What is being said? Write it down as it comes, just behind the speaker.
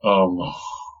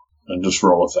And just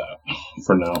roll with that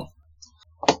for now.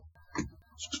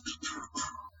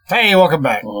 Hey, welcome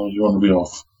back. Oh, you want to be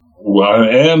off? Well,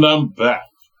 and I'm back.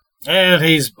 And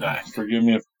he's back. Forgive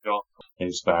me if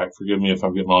he's back. Forgive me if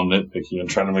I'm getting all nitpicky and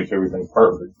trying to make everything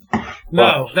perfect.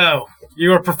 No.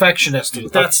 You're a perfectionist.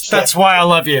 That's why I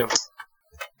love you.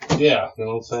 Yeah, you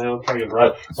know what I'm saying? I'm trying to get it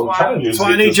right. So That's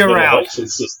why I need you around.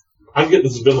 I'm getting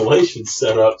this ventilation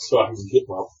set up so I can get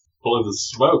my blow the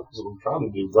smoke. That's what I'm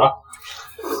trying to do, bro.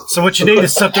 So what you need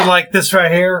is something like this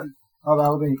right here. Hold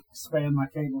on, let me expand my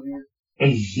cable here.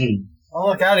 Oh,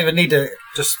 look, I don't even need to.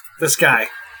 Just this guy.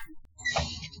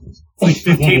 It's like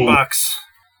 $15.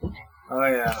 Oh,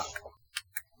 yeah.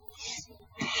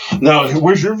 Now,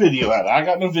 where's your video at? I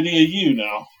got no video of you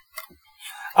now.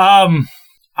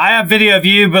 I have video of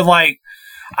you, but like,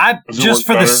 just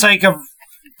for the sake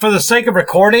of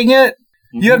recording it.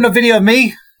 Mm-hmm. You have no video of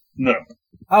me? No.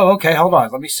 Oh, okay. Hold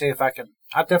on. Let me see if I can.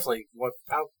 I'll definitely want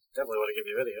to give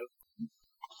you a video.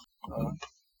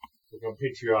 We're going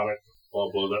patriotic.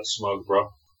 I'll blow that smoke, bro.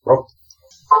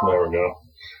 There we go.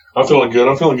 I'm feeling good.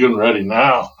 I'm feeling good and ready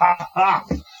now.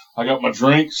 I got my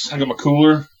drinks. I got my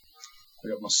cooler. I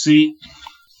got my seat.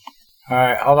 All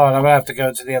right. Hold on. I'm going to have to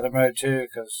go to the other mode, too,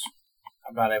 because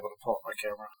I'm not able to pull up my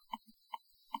camera.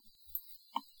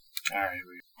 All right. Here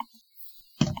we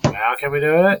go. Now can we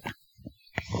do it?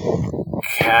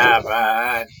 Come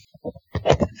on.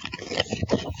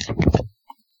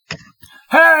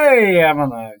 Hey, I'm on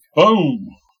the... Boom.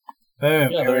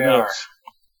 Boom. Yeah, Here we are.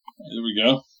 There we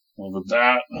go. Well, with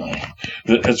that,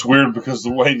 it's weird because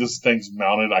the way this thing's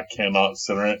mounted, I cannot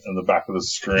center it in the back of the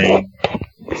screen.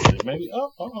 Maybe.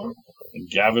 Oh. And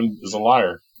Gavin is a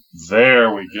liar.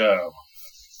 There we go.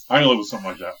 I can live with something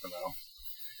like that for now.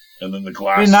 And then the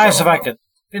glass. Be nice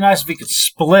if you could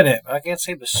split it. I can't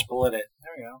seem to split it.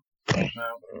 There we go.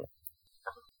 No.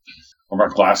 Are my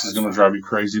glasses going to drive you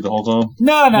crazy the whole time?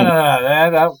 No.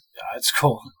 It's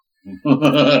cool. I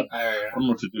don't know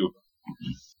what to do.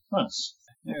 Nice.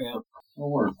 There we go.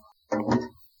 It'll work.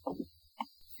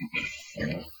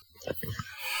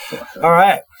 All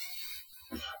right.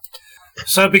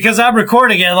 So because I'm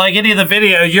recording it, like any of the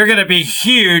video, you're going to be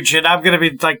huge and I'm going to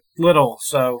be like little.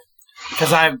 So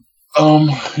because I'm.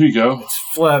 Here you go. It's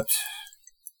flipped.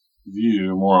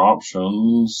 View more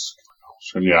options.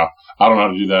 Yeah, I don't know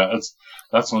how to do that.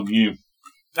 That's on you.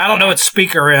 I don't know what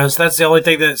speaker is. That's the only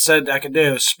thing that it said I could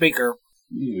do is speaker.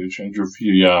 You change your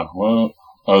view. Yeah. Well.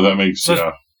 Oh, that makes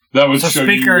that would show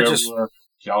speaker you just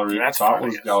gallery at top.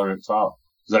 What's gallery at top?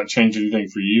 Does that change anything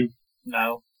for you?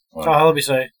 No. Let me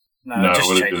say. No, it just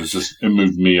what changes. It does, it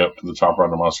moved me up to the top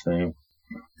right of my screen.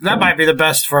 That might be the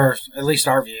best for at least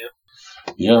our view.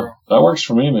 Yeah, that works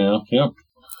for me, man. Yep.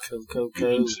 Cool.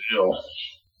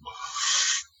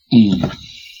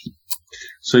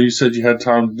 So you said you had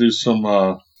time to do some...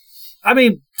 I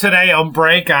mean, today on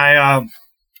break, I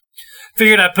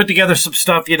figured I'd put together some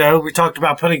stuff, we talked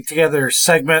about putting together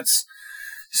segments.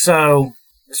 So,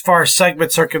 as far as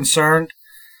segments are concerned,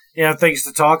 things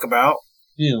to talk about.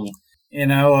 Yeah.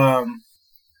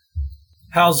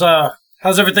 How's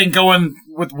everything going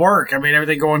with work? I mean,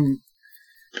 everything going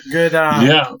good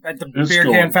at the beer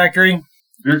can factory?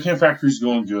 Beer can factory's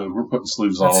going good. We're putting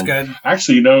sleeves on. That's good.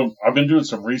 Actually, I've been doing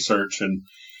some research, and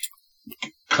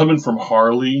coming from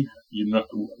Harley,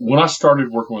 when I started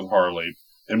working with Harley,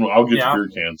 and I'll get to beer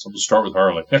cans. I'm going to start with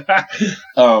Harley.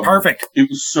 Perfect. It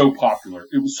was so popular.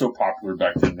 It was so popular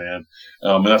back then, man.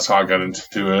 And that's how I got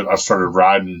into it. I started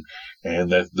riding, and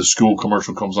the school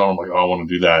commercial comes on. I'm like, I want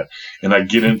to do that. And I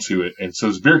get into it. And so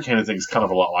this beer can thing is kind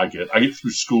of a lot like it. I get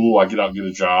through school, I get out and get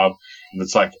a job. And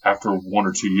it's like after 1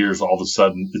 or 2 years, all of a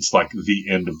sudden, it's like the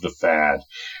end of the fad.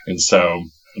 And so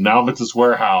now I'm at this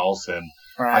warehouse, and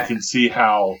I can see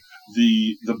how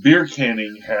the beer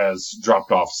canning has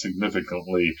dropped off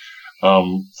significantly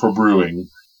for brewing.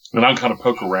 And I kind of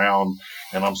poke around,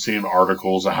 and I'm seeing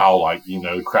articles of how,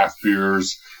 craft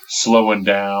beers slowing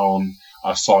down.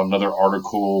 I saw another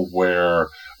article where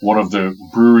one of the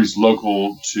breweries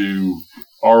local to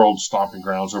our old stomping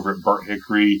grounds over at Burnt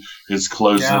Hickory is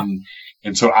closing. Yeah.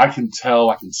 And so I can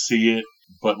see it.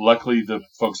 But luckily, the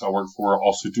folks I work for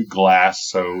also do glass,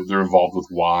 so they're involved with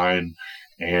wine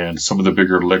and some of the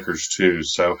bigger liquors too.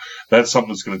 So that's something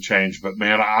that's going to change. But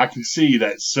man, I can see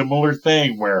that similar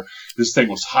thing where this thing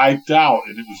was hyped out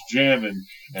and it was jamming.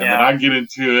 And then I get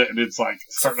into it and it's like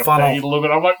starting to fade a little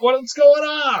bit. I'm like, what's going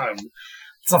on?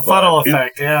 It's a funnel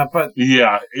effect, but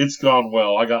it's gone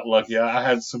well. I got lucky. I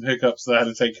had some hiccups that I had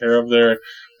to take care of there,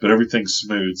 but everything's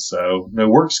smooth. So it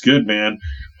works good, man.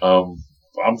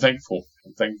 I'm thankful.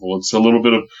 It's a little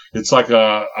bit of, it's like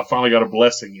I finally got a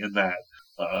blessing in that.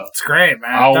 It's great,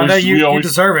 man. I know you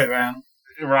deserve it, man.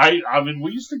 Right? I mean,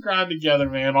 we used to grind together,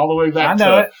 man, all the way back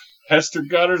to Hester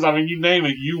Gutters. I mean, you name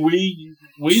it.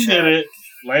 We did it.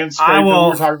 Landscaping. We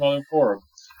were talking about it before.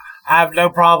 I have no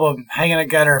problem hanging a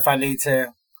gutter if I need to.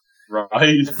 Right.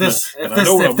 If this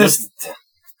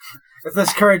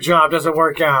current job doesn't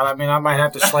work out, I mean, I might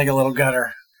have to sling a little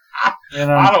gutter. You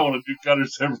know? I don't want to do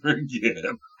gutters ever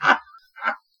again.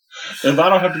 If I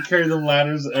don't have to carry them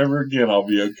ladders ever again, I'll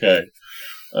be okay.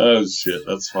 Oh, shit.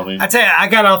 That's funny. I tell you, I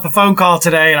got off the phone call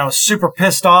today, and I was super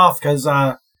pissed off because,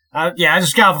 I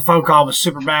just got off a phone call. I was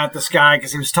super mad at this guy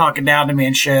because he was talking down to me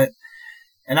and shit.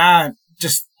 And I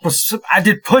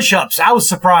did push-ups. I was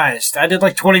surprised. I did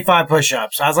like 25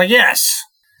 push-ups. I was like, yes,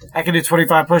 I can do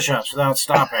 25 push-ups without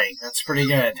stopping. That's pretty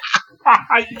good.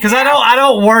 Because I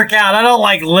don't work out. I don't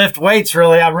like lift weights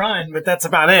really. I run, but that's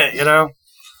about it, you know?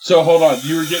 So hold on.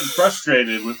 You were getting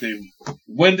frustrated with him.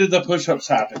 When did the push-ups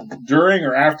happen? During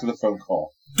or after the phone call?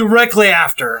 Directly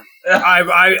after.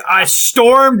 I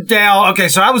stormed down. Okay,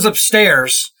 so I was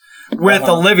upstairs with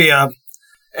Olivia,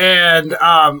 and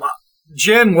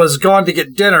Jen was going to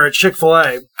get dinner at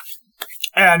Chick-fil-A.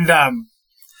 And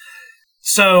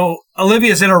so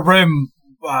Olivia's in her room,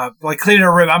 like cleaning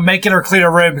her room. I'm making her clean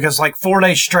her room because like 4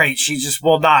 days straight, she just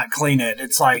will not clean it.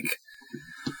 It's like,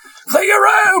 clean your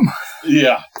room.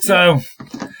 Yeah.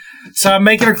 So I'm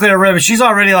making her clean her room, and she's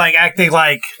already like acting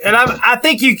like, and I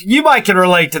think you might can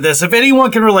relate to this. If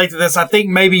anyone can relate to this, I think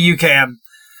maybe you can.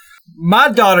 My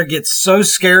daughter gets so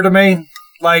scared of me.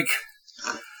 Like,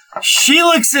 she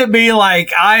looks at me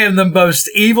like I am the most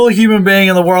evil human being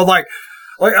in the world. Like,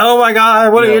 oh my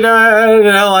God, what are you doing?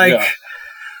 You know, like,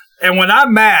 and when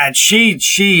I'm mad, she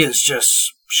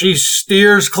steers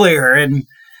clear. And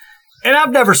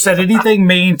I've never said anything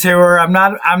mean to her. I'm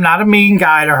not a mean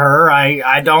guy to her.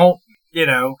 I don't, you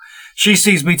know, she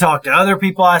sees me talk to other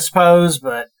people, I suppose,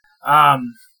 but,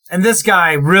 and this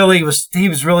guy really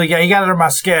he got under my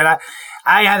skin.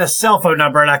 I had a cell phone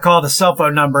number and I called the cell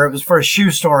phone number. It was for a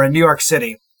shoe store in New York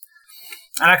City.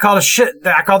 And I called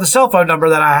the cell phone number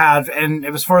that I had, and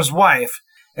it was for his wife.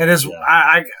 And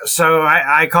I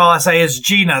say, is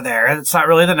Gina there? It's not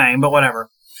really the name, but whatever.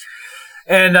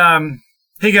 And,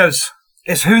 he goes,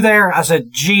 is who there? I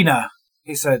said, Gina.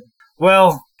 He said,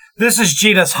 well, this is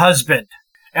Gina's husband.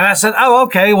 And I said, oh,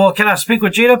 okay. Well, can I speak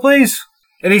with Gina, please?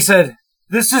 And he said,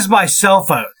 this is my cell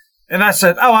phone. And I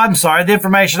said, oh, I'm sorry. The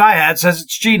information I had says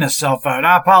it's Gina's cell phone.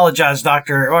 I apologize,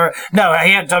 doctor. Or no,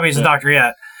 he hadn't told me he's a doctor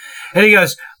yet. And he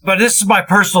goes, but this is my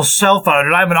personal cell phone,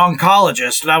 and I'm an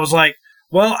oncologist. And I was like,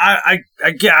 well,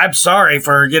 I'm sorry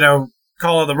for, you know,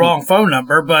 calling the wrong phone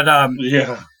number, but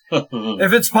yeah.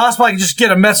 If it's possible, I can just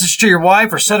get a message to your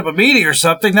wife or set up a meeting or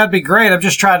something. That'd be great. I'm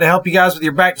just trying to help you guys with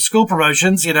your back to school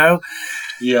promotions, you know?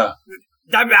 Yeah.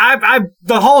 I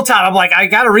the whole time, I'm like, I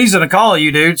got a reason to call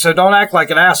you, dude, so don't act like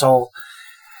an asshole.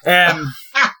 And,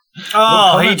 he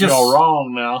just... all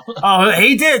wrong now. Oh,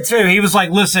 he did, too. He was like,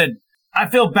 listen, I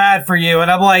feel bad for you. And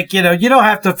I'm like, you know, you don't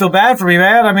have to feel bad for me,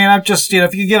 man. I mean, I'm just, you know,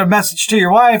 if you get a message to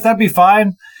your wife, that'd be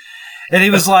fine. And he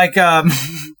was like,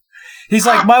 he's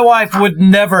like, my wife would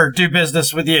never do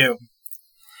business with you.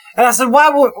 And I said, why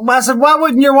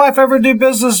wouldn't your wife ever do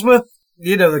business with,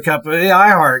 you know, the company,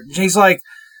 iHeart? And he's like,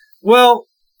 well,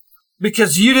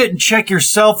 because you didn't check your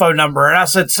cell phone number. And I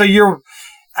said, so your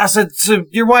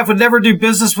wife would never do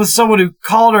business with someone who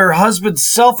called her husband's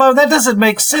cell phone? That doesn't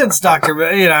make sense, doctor.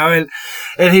 You know,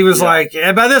 and he was like,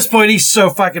 and by this point, he's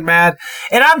so fucking mad.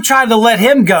 And I'm trying to let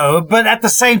him go. But at the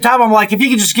same time, I'm like, if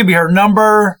you could just give me her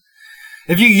number,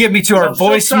 if you could get me to her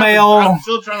voicemail. I'm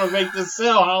still trying to make this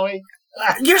sell, Howie.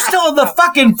 You're still on the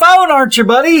fucking phone, aren't you,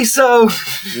 buddy? So,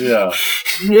 yeah.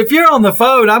 If you're on the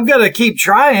phone, I'm going to keep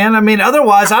trying. I mean,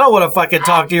 otherwise, I don't want to fucking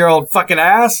talk to your old fucking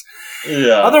ass.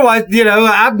 Yeah. Otherwise, you know,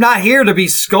 I'm not here to be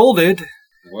scolded.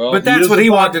 Well, but that's what he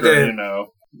wanted to do. You know.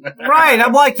 Right.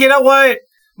 I'm like, you know what?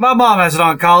 My mom has an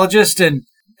oncologist, and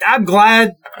I'm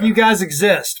glad you guys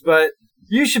exist. But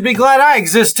you should be glad I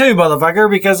exist too, motherfucker,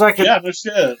 because I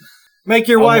can make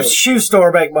your wife's shoe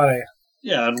store make money.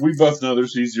 Yeah, and we both know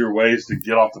there's easier ways to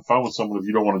get off the phone with someone if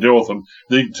you don't want to deal with them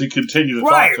than to continue to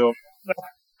talk to them.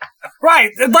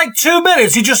 Right. In like 2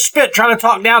 minutes, he just spit trying to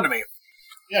talk down to me.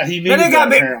 Yeah, he needed that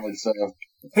apparently. So.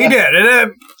 He did.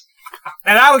 And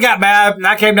I got mad, and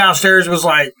I came downstairs and was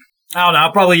like, I don't know,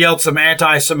 I probably yelled some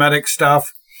anti-Semitic stuff.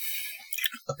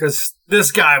 Because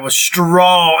this guy was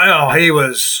strong. Oh, he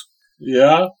was...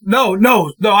 Yeah? No,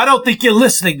 I don't think you're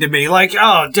listening to me. Like,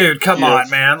 oh, dude, come on,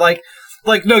 man. Like,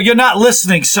 no, you're not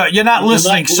listening, sir. You're not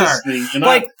listening, sir.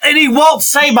 Like, and he won't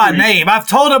say my name. I've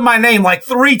told him my name like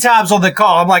 3 times on the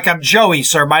call. I'm like, I'm Joey,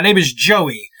 sir. My name is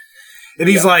Joey. And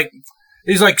he's like,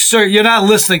 He's like, sir, you're not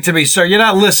listening to me, sir. You're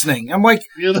not listening. I'm like,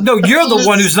 no, you're the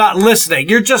one who's not listening.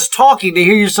 You're just talking to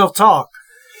hear yourself talk.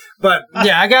 But,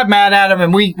 yeah, I got mad at him,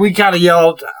 and we kind of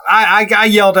yelled. I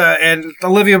yelled, and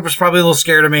Olivia was probably a little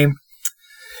scared of me.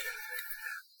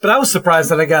 But I was surprised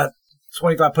that I got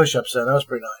 25 push-ups in. That was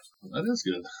pretty nice. That is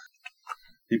good.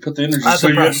 He put the energy. I was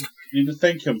impressed. You need to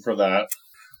thank him for that.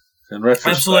 In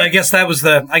retrospect. Absolutely. I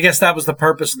guess that was the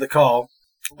purpose of the call.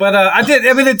 But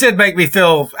it did make me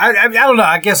feel, I don't know,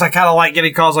 I guess I kind of like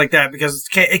getting calls like that because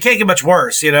it can't get much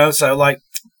worse, you know? So, like.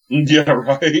 Yeah,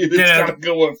 right. It's got to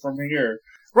go up from here.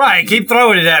 Right. Keep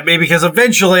throwing it at me because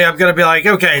eventually I'm going to be like,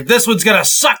 okay, this one's going to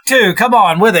suck too. Come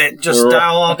on with it. Just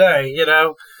dial all day, you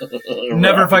know?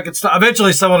 Never fucking stop.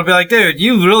 Eventually someone will be like, dude,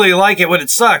 you really like it when it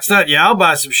sucks, don't you? I'll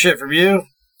buy some shit from you.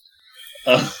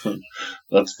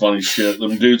 That's funny shit.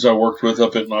 Them dudes I worked with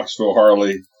up at Knoxville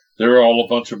Harley, they're all a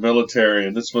bunch of military,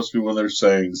 and this must be one of their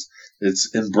sayings. It's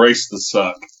embrace the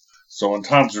suck. So when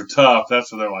times are tough,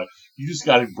 that's when they're like, you just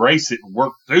got to embrace it and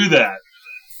work through that.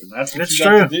 And that's what you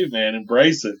got to do, man.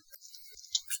 Embrace it.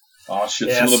 Oh, shit.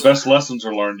 Yes. Some of the best lessons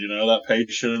are learned, you know, that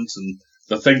patience and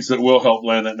the things that will help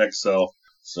land that next sale.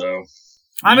 So,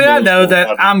 I mean, I know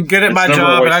that I'm good at my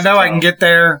job, and I know I can get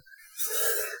there.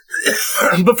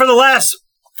 But for the last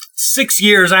 6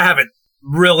 years, I haven't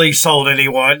really sold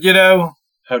anyone, you know?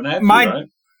 Haven't had to, right?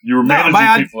 You were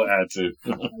managing people that had to.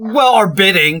 Well, or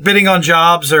bidding on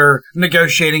jobs or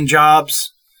negotiating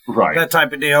jobs. Right. That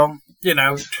type of deal, you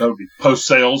know. That would be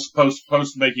post-sales,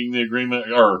 post making the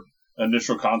agreement or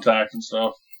initial contact and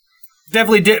stuff.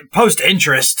 Definitely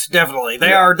post-interest, definitely.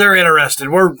 They're interested.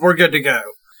 We're good to go.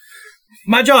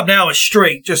 My job now is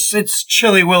straight. Just, it's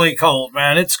chilly willy cold,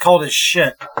 man. It's cold as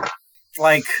shit.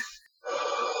 Like,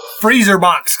 freezer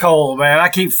box cold, man. I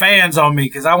keep fans on me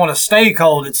because I want to stay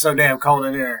cold. It's so damn cold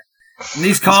in here. And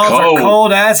these calls are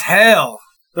cold as hell.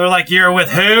 They're like, you're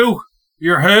with who?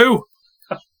 You're who?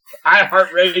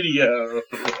 iHeartRadio.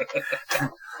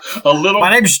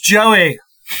 My name's Joey.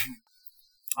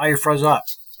 Oh, you froze up.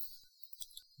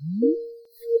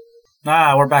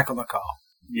 We're back on the call.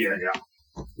 Yeah.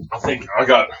 I think I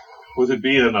got, with it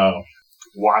being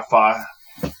Wi-Fi,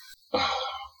 I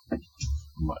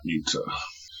might need to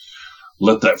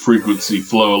let that frequency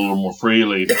flow a little more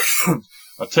freely.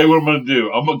 I'll tell you what I'm going to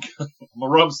do. I'm going to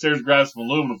run upstairs, grab some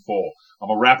aluminum foil. I'm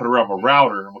going to wrap it around my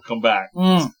router, and I'm going to come back.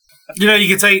 You know, you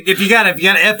can say, if you got an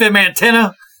FM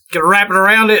antenna, you can wrap it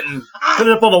around it and put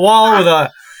it up on the wall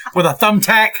with a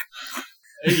thumbtack.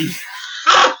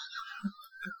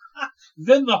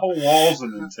 Then the whole wall's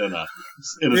an antenna,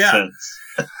 in a sense.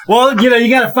 Well, you know, you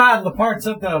got to find the parts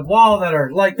of the wall that are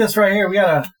like this right here.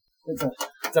 It's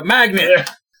a magnet. Yeah.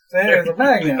 There's a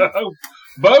magnet.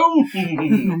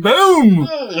 Boom! Boom!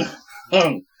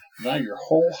 Now your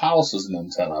whole house is an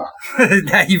antenna.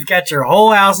 Now you've got your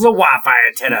whole house as a Wi-Fi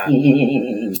antenna.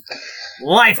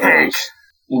 Life hack.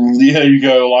 Yeah, you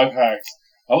go. Life hacks.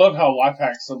 I love how life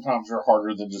hacks sometimes are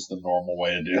harder than just the normal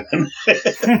way of doing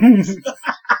it.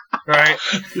 Right.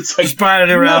 It's like, just buy a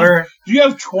new router. Do you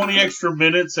have 20 extra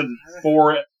minutes and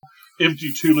 4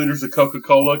 empty 2 liters of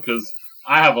Coca-Cola? Because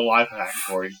I have a life hack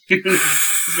for you.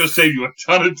 It's going to save you a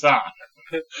ton of time.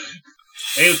 And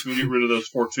it's going to get rid of those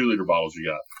 4 2-liter bottles you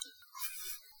got.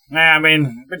 I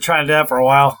mean, I've been trying to do that for a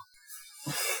while.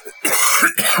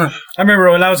 I remember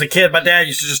when I was a kid, my dad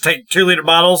used to just take 2-liter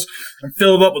bottles and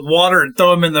fill them up with water and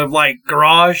throw them in the,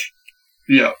 garage.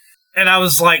 Yeah. And I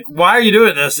was like, why are you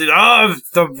doing this? We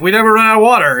never run out of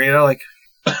water. You know,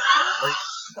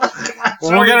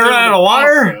 we're going to run out of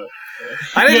water?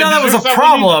 I didn't know that was a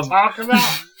problem. Talk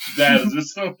about? Dad, is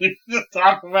this something to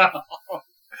talk about?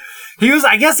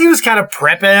 I guess he was kind of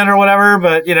prepping or whatever,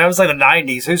 but, you know, it was like the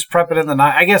 90s. Who's prepping in the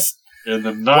 90s? I guess in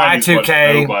the 90s,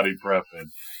 Y2K. Nobody prepping.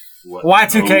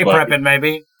 Y2K prepping,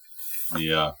 maybe.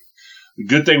 Yeah.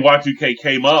 Good thing Y2K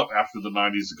came up after the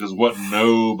 90s because wasn't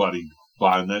nobody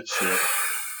buying that shit.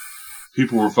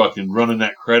 People were fucking running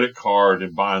that credit card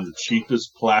and buying the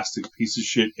cheapest plastic piece of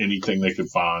shit, anything they could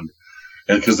find.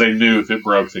 And because they knew if it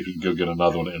broke, they could go get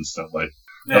another one instantly.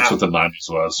 Yeah. That's what the 90s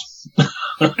was.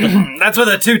 That's what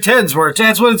the 210s were.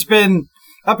 That's what it's been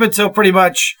up until pretty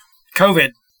much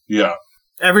COVID. Yeah.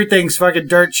 Everything's fucking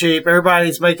dirt cheap.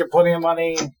 Everybody's making plenty of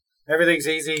money. Everything's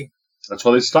easy. That's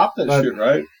why they stopped that shit,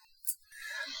 right?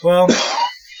 Well,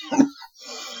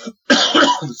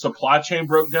 the supply chain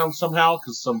broke down somehow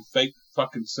because some fake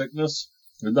fucking sickness.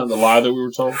 Isn't that the lie that we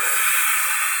were told?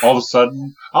 All of a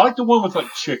sudden, I like the one with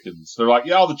chickens. They're like,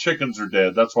 yeah, all the chickens are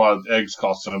dead. That's why eggs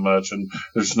cost so much, and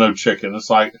there's no chicken.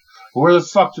 It's like, where the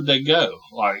fuck did they go?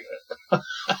 Like,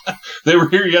 they were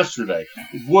here yesterday.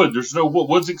 Wood, there's no wood.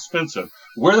 Wood's expensive.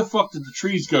 Where the fuck did the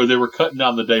trees go they were cutting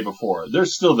down the day before? They're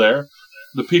still there.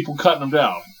 The people cutting them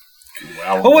down.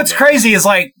 Well, what's crazy is,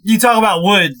 like, you talk about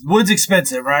wood. Wood's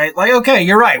expensive, right? Like, okay,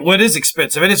 you're right. Wood is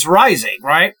expensive, and it's rising,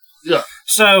 right? Yeah.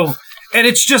 So, and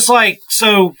it's just like,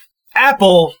 so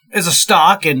Apple is a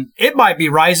stock, and it might be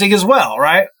rising as well,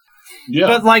 right? Yeah.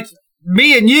 But, like,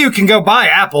 me and you can go buy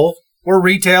Apple. We're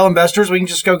retail investors. We can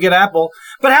just go get Apple.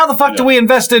 But how the fuck do we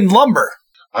invest in lumber?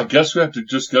 I guess we have to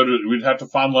just we'd have to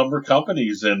find lumber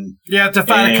companies and... You have to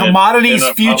find a commodities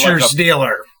futures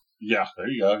dealer. Yeah, there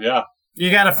you go, yeah. You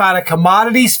got to find a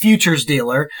commodities futures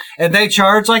dealer, and they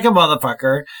charge like a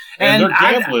motherfucker. And they're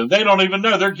gambling. They don't even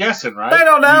know. They're guessing, right? They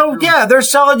don't know. Yeah, they're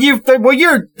selling you.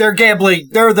 They're gambling.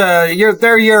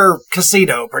 They're your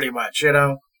casino, pretty much. You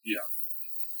know. Yeah.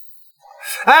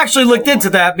 I actually looked into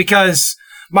that because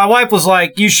my wife was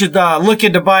like, "You should look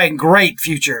into buying grape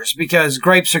futures because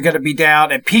grapes are going to be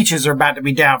down and peaches are about to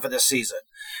be down for this season.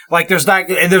 Like, there's going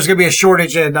to be a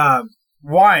shortage in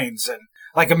wines and."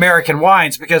 Like American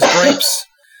wines because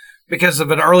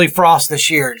of an early frost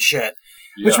this year and shit.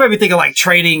 Yeah. Which made me think of like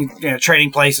trading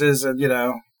places and,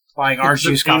 buying orange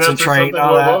juice concentrate and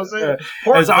all that.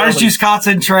 There's orange juice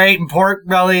concentrate and pork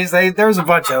bellies. There's a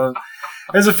bunch of them.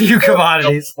 There's a few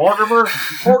commodities. Pork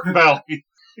belly.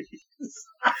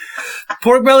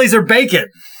 Pork bellies are bacon.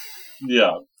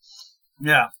 Yeah.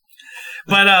 Yeah.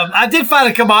 But I did find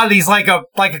a commodities like a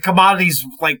commodities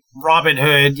like Robin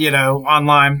Hood,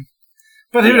 online.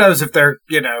 But who knows if they're,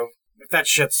 if that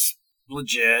shit's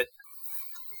legit.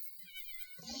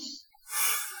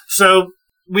 So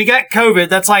we got COVID.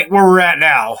 That's like where we're at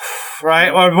now, right?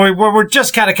 Or we're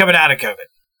just kind of coming out of COVID,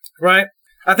 right?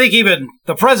 I think even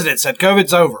the president said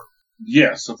COVID's over.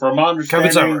 Yeah, so from my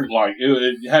understanding, like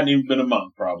it hadn't even been a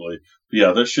month probably. But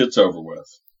yeah, this shit's over with.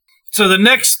 So the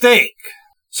next thing.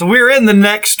 So we're in the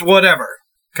next whatever.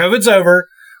 COVID's over.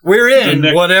 We're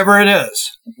in whatever it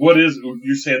is. What is,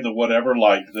 you're saying the whatever,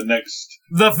 like the next...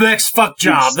 The next fuck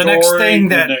job. The next thing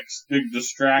that... The next big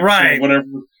distraction. Right. Whatever.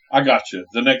 I got you.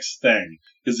 The next thing.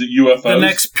 Is it UFOs? The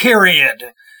next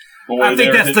period. Boy, I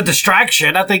think that's the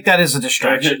distraction. I think that is a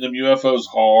distraction. They're hitting them UFOs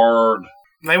hard.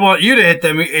 They want you to hit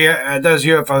them those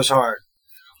UFOs hard.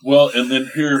 Well, and then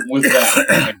here with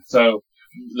that. So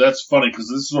that's funny because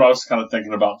this is what I was kind of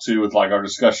thinking about too with like our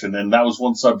discussion. And that was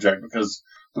one subject because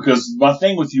my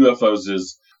thing with UFOs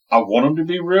is I want them to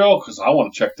be real because I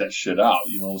want to check that shit out.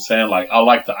 You know what I'm saying? Like, I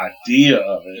like the idea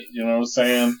of it. You know what I'm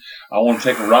saying? I want to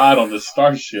take a ride on this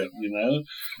starship,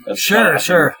 That's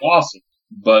sure. Awesome.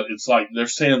 But it's like they're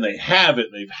saying they have it,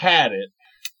 they've had it,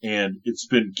 and it's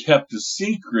been kept a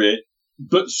secret.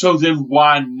 But so then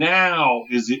why now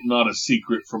is it not a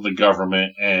secret from the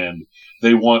government and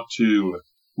they want to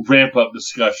ramp up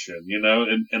discussion,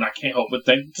 And I can't help but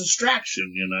think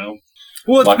distraction,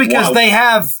 Well, it's because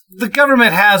the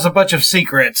government has a bunch of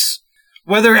secrets.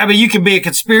 You can be a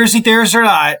conspiracy theorist or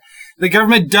not. The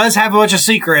government does have a bunch of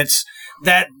secrets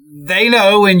that they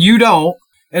know and you don't,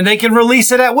 and they can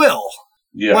release it at will.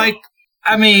 Yeah.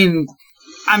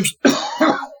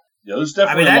 There's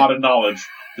definitely a lot of knowledge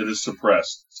that is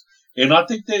suppressed. And I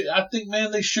think,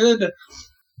 man, they should. I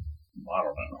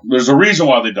don't know. There's a reason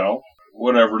why they don't.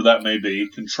 Whatever that may be.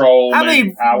 Control,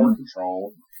 power,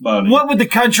 control. Money. What would the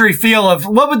country feel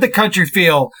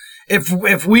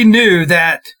if we knew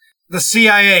that the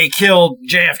CIA killed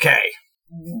JFK?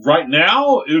 Right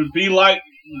now, it would be like,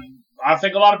 I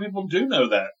think a lot of people do know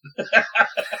that.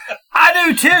 I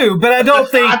do too, but I don't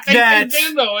think they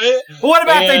do know it. What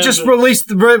about they just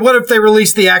what if they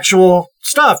released the actual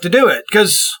stuff to do it?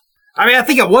 Because, I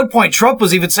think at one point Trump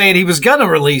was even saying he was going to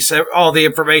release all the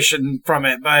information from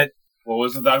it, but... Well,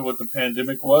 wasn't that what the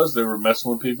pandemic was? They were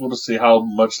messing with people to see how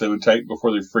much they would take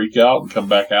before they freak out and come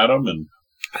back at them, and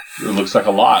it looks like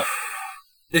a lot.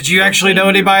 Did you actually know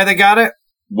anybody that got it?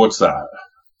 What's that?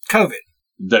 COVID.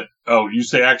 You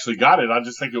say actually got it. I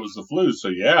just think it was the flu, so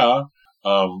yeah.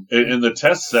 And the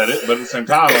test said it, but at the same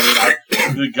time,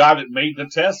 the guy that made the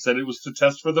test said it was to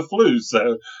test for the flu,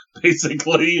 so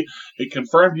basically it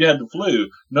confirmed you had the flu.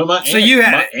 No, you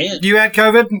had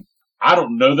COVID? I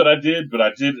don't know that I did, but I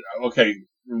did. Okay,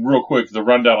 real quick, the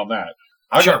rundown on that.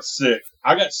 I got sick,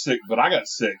 but I got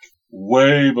sick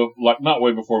not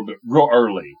way before, but real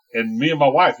early. And me and my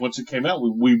wife, once it came out,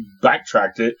 we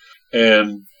backtracked it.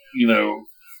 And,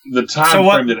 the time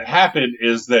frame that it happened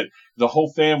is that the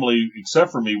whole family,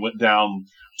 except for me, went down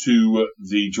to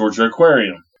the Georgia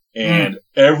Aquarium. And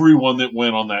everyone that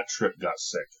went on that trip got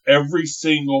sick. Every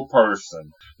single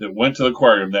person that went to the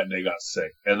aquarium that day got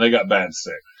sick. And they got bad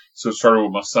sick. So it started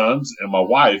with my sons and my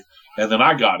wife, and then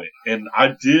I got it. And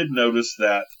I did notice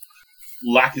that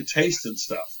lack of taste and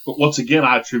stuff. But once again,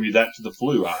 I attribute that to the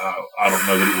flu. I don't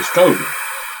know that it was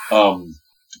COVID.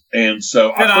 And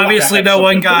so, and obviously, no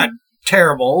one got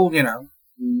terrible.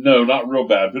 No, not real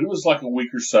bad, but it was like a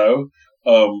week or so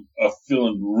of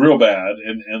feeling real bad,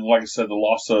 and like I said, the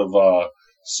loss of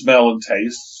smell and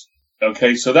taste.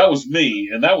 Okay, so that was me,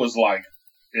 and that was like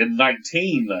in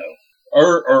 19 though,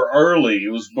 or early.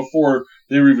 It was before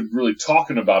they were even really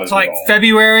talking about it. It's like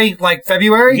February,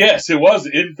 Yes, it was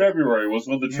in February. Was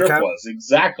when the trip was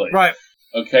exactly right.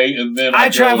 Okay, and then I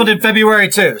traveled in February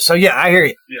too, so yeah, I hear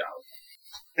you.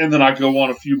 Yeah, and then I go on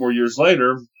a few more years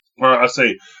later. Or I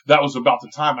say that was about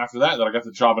the time after that I got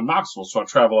the job in Knoxville. So I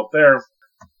travel up there,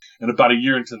 and about a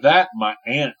year into that, my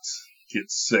aunt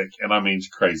gets sick, and I mean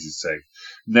crazy sick.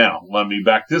 Now, let me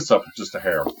back this up just a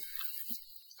hair.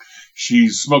 She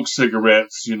smokes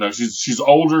cigarettes. She's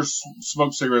older,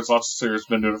 smokes cigarettes, lots of cigarettes,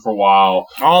 been doing it for a while.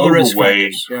 All the risk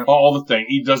factors. Yeah. All the things.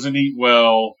 He doesn't eat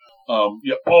well.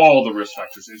 All the risk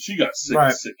factors. And she got sick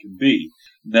as sick can be.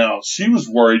 Now, she was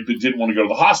worried but didn't want to go to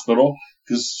the hospital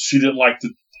because she didn't like to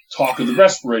talk of the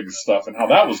respirator stuff and how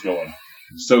that was going.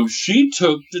 So she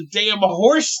took the damn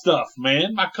horse stuff,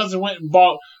 man. My cousin went and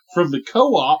bought from the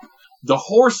co-op the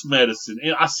horse medicine.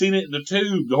 And I seen it in the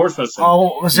tube, the horse medicine.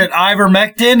 Oh, was it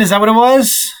ivermectin? Is that what it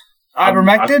was?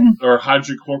 Ivermectin? Or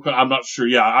hydrochloroquine. I'm not sure.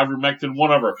 Yeah, ivermectin,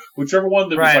 whatever. Whichever one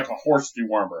that was like a horse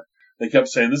dewormer. They kept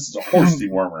saying, this is a horse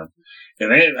dewormer.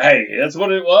 And hey, that's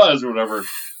what it was or whatever.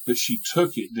 But she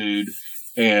took it, dude.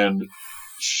 And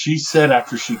she said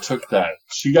after she took that,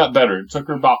 she got better. It took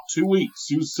her about 2 weeks.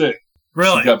 She was sick.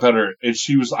 Really? She got better. And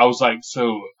I was like,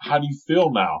 so how do you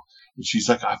feel now? And she's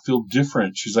like, I feel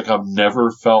different. She's like, I've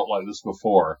never felt like this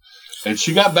before. And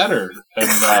she got better.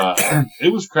 And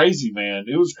it was crazy, man.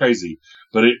 It was crazy.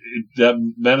 But that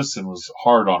medicine was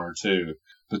hard on her, too.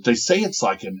 But they say it's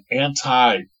like an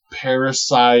anti-parasite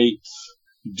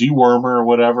dewormer or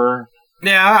whatever.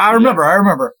 Yeah, I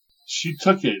remember. She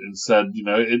took it and said,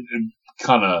 it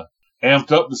kind of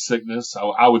amped up the sickness,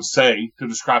 I would say, to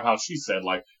describe how she said,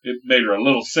 like, it made her a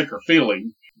little sicker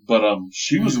feeling. But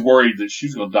she was worried that she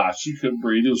was going to die. She couldn't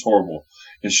breathe. It was horrible.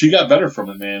 And she got better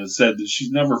from it, man, and said that she's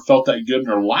never felt that good in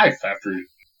her life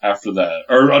after that.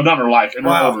 Or not her life, in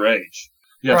her older age.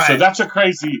 Yeah, so that's a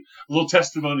crazy little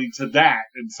testimony to that.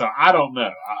 And so I don't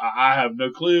know. I have no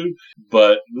clue.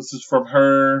 But this is from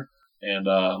her. And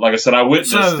like I said, I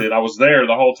witnessed it. I was there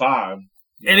the whole time.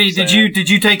 Did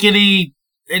you take any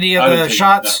of the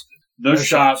shots? No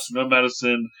shots, no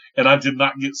medicine. And I did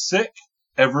not get sick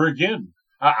ever again.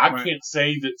 I can't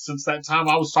say that since that time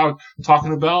I was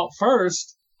talking about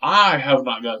first, I have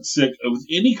not gotten sick with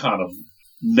any kind of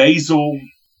nasal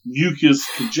mucus,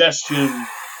 congestion,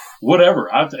 whatever.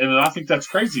 And I think that's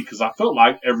crazy because I felt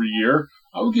like every year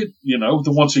I would get, the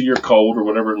once a year cold or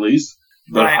whatever at least.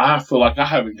 But I feel like I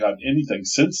haven't gotten anything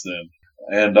since then.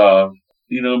 And,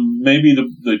 maybe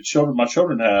my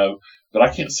children have, but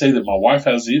I can't say that my wife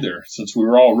has either since we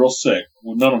were all real sick.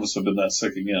 Well, none of us have been that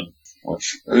sick again.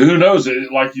 Which, who knows?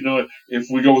 If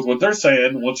we go with what they're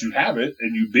saying, once you have it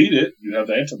and you beat it, you have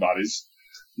the antibodies,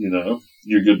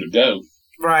 you're good to go.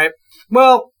 Right.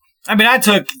 Well, I mean, I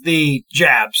took the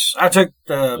jabs. I took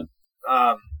the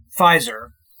Pfizer.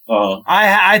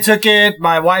 I took it.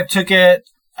 My wife took it.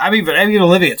 I mean,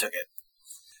 Olivia took it.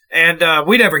 And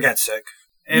we never got sick.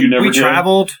 And we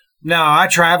traveled. No, I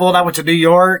traveled. I went to New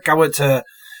York. I went to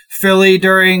Philly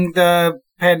during the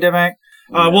pandemic.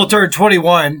 We'll turn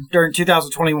 21 during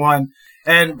 2021.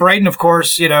 And Braden, of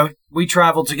course, we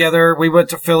traveled together. We went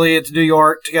to Philly and to New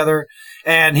York together.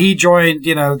 And he joined,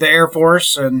 the Air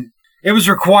Force. And it was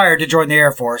required to join the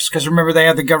Air Force because, remember, they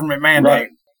had the government mandate. Right.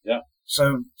 Yeah.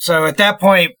 So at that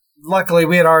point, luckily,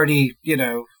 we had already,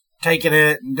 taken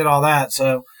it and did all that.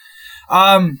 So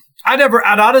and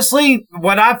honestly,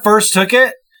 when I first took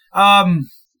it,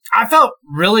 I felt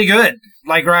really good.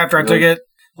 Like right after I took it.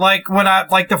 Like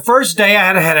the first day I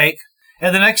had a headache,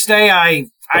 and the next day I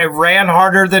ran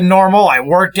harder than normal. I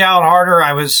worked out harder.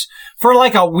 For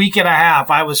like a week and a half,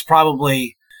 I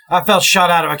felt shot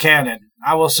out of a cannon,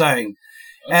 I will say.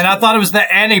 And I thought it was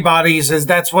the antibodies,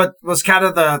 that's what was kind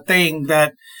of the thing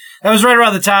that was right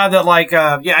around the time that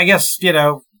I guess,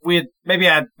 maybe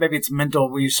it's mental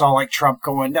where you saw like Trump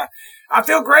going, I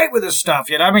feel great with this stuff,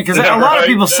 because a lot of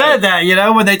people said that,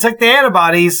 when they took the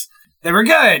antibodies, they were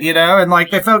good, and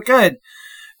they felt good.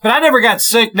 But I never got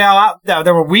sick. Now,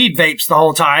 there were weed vapes the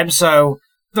whole time, so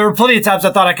there were plenty of times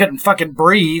I thought I couldn't fucking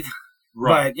breathe.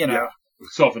 Right. But,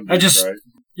 self-induced, right?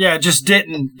 Yeah, just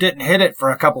didn't hit it for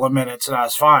a couple of minutes and I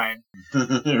was fine.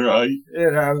 Right.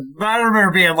 But I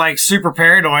remember being super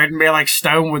paranoid and being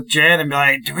stoned with Jen and be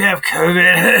like, do we have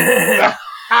COVID?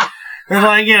 And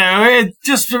like, it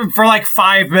just for like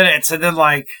 5 minutes, and then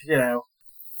like, Yeah.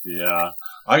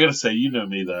 I gotta say, you know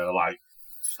me though, like,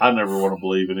 I never want to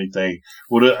believe anything.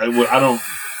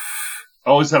 I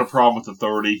always had a problem with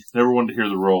authority. Never wanted to hear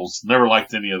the rules. Never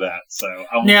liked any of that. So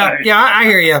I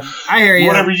hear you.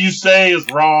 Whatever you say is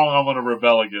wrong. I'm going to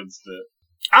rebel against it.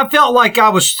 I felt like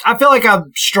I'm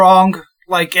strong.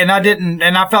 Like, and I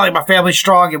felt like my family's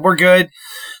strong and we're good.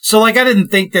 So like, I didn't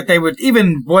think that they would,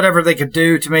 even whatever they could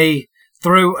do to me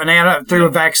through a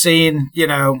vaccine,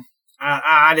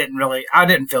 I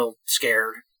didn't feel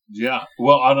scared. Yeah.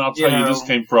 Well, and I'll tell you, this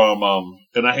came from,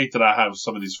 and I hate that I have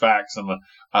some of these facts and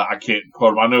I can't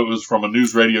quote them. I know it was from a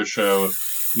news radio show,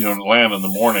 in Atlanta in the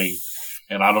morning,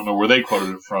 and I don't know where they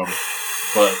quoted it from,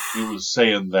 but it was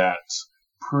saying that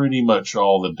pretty much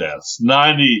all the deaths,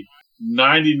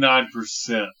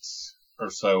 99% or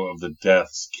so of the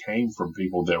deaths came from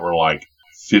people that were like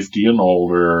 50 and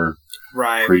older,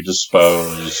 right?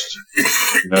 Predisposed.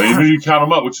 Even if you count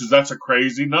them up, that's a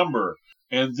crazy number.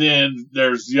 And then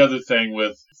there's the other thing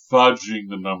with fudging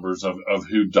the numbers of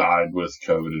who died with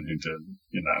COVID and who didn't,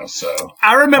 so.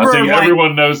 I remember I think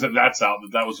everyone knows that's out,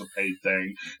 that was a paid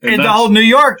thing. And the whole New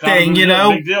York thing,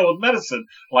 big deal with medicine.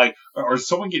 Like, or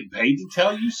someone getting paid to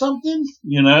tell you something?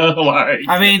 Like.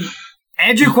 I mean,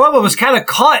 Andrew Cuomo was kind of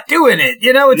caught doing it.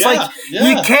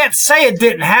 You can't say it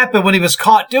didn't happen when he was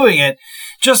caught doing it.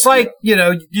 Just like,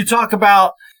 you talk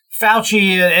about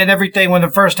Fauci and everything when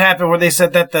it first happened, where they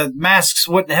said that the masks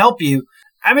wouldn't help you.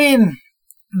 I mean,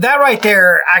 that right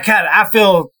there, I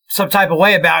feel some type of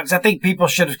way about, because I think people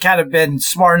should have kind of been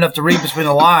smart enough to read between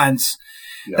the lines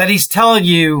that he's telling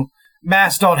you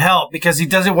masks don't help because he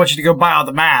doesn't want you to go buy all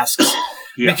the masks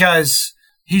because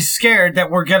he's scared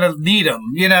that we're going to need them,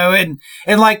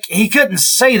 and like he couldn't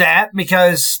say that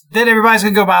because then everybody's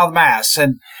going to go buy all the masks.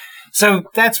 And so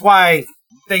that's why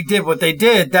they did what they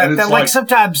did. That like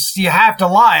sometimes you have to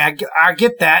lie. I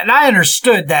get that. And I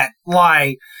understood that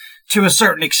lie to a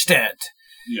certain extent.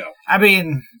 Yeah. I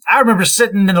mean, I remember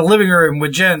sitting in the living room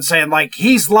with Jen saying, like,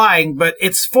 he's lying, but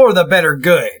it's for the better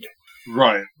good.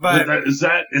 Right. But is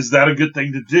that a good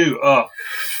thing to do?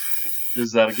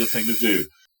 Is that a good thing to do?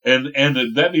 And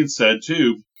that being said,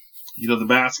 too, the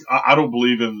mask, I don't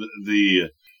believe in the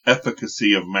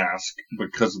efficacy of mask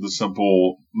because of the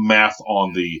simple math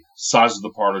on the size of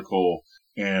the particle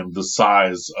and the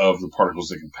size of the particles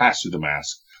that can pass through the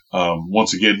mask.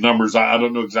 Once again, numbers, I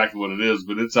don't know exactly what it is,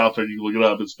 but it's out there. You can look it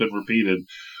up. It's been repeated,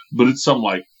 but it's something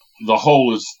like the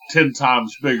hole is 10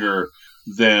 times bigger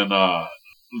than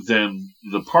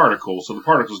the particle. So the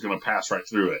particle is going to pass right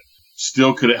through it.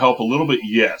 Still, could it help a little bit?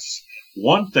 Yes.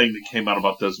 One thing that came out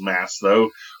about those masks,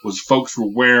 though, was folks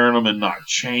were wearing them and not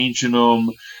changing them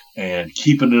and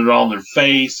keeping it on their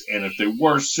face. And if they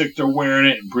were sick, they're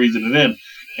wearing it and breathing it in.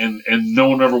 And no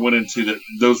one ever went into that.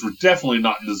 Those were definitely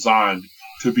not designed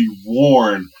to be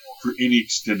worn for any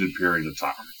extended period of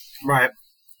time. Right.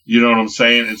 You know what I'm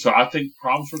saying? And so I think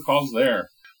problems were caused there.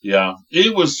 Yeah.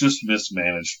 It was just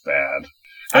mismanaged bad.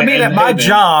 I mean, at my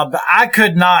job, I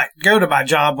could not go to my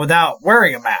job without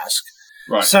wearing a mask.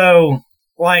 Right. So,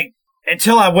 like,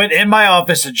 until I went in my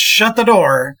office and shut the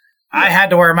door, I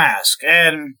had to wear a mask.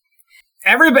 And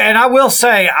I will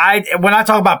say, when I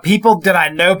talk about people, did I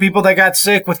know people that got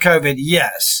sick with COVID?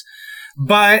 Yes.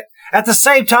 But at the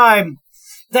same time,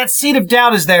 that seed of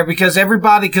doubt is there because I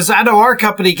know our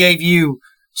company gave you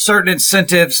certain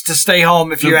incentives to stay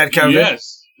home if you had COVID.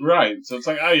 Yes. Right. So it's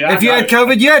like, oh yeah. If you had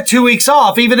COVID, you had 2 weeks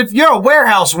off. Even if you're a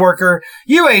warehouse worker,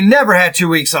 you ain't never had 2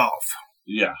 weeks off.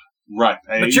 Yeah. Right.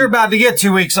 Paid. But you're about to get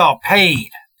 2 weeks off paid.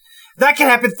 That can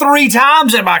happen 3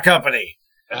 times at my company.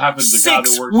 It happened to the 6 guy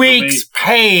that works weeks for me.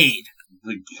 paid.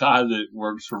 The guy that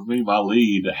works for me, my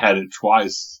lead, had it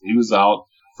twice. He was out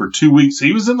for 2 weeks.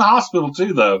 He was in the hospital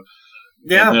too, though.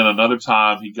 Yeah. And then another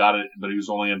time he got it, but he was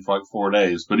only in for like 4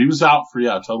 days. But he was out for a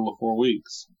total of 4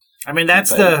 weeks. I mean,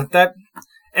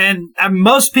 and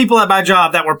most people at my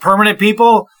job that were permanent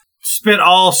people spent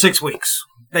all 6 weeks.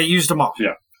 They used them all.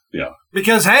 Yeah. Yeah.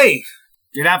 Because, hey,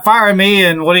 you're not firing me,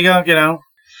 and what are you going to,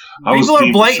 people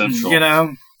are blatant,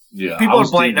 Yeah. People are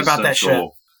blatant about that shit.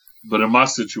 But in my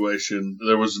situation,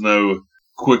 there was no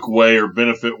quick way or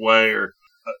benefit way or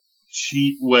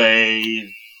cheat way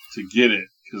to get it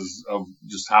because of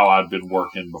just how I'd been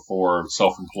working before,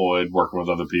 self-employed, working with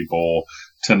other people,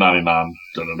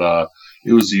 1099,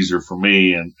 It was easier for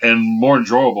me and more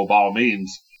enjoyable by all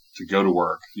means to go to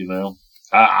work,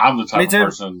 I'm the type of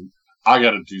person, I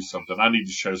got to do something. I need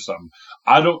to show something.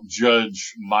 I don't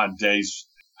judge my days,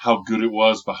 how good it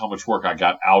was, by how much work I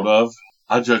got out of.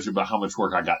 I judge it by how much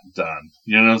work I got done.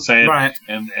 You know what I'm saying? Right.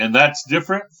 And that's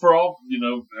different for all,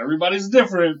 everybody's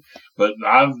different. But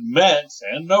I've met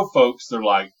and know folks, they're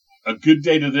like, a good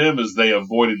day to them is they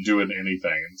avoided doing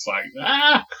anything. It's like,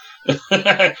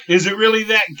 is it really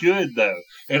that good though?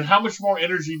 And how much more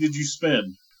energy did you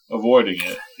spend avoiding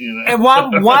it? And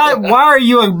why are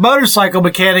you a motorcycle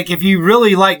mechanic if you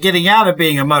really like getting out of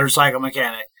being a motorcycle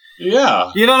mechanic?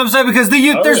 Yeah. You know what I'm saying? Because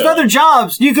there's other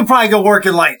jobs. You could probably go work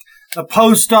in like the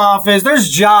post office. There's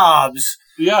jobs.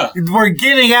 Yeah. Where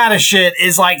getting out of shit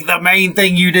is like the main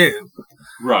thing you do.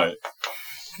 Right.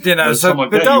 So like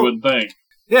that you wouldn't think.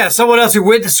 Yeah, someone else who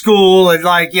went to school and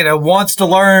wants to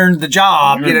learn the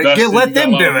job. Let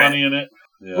them do it. Money in it.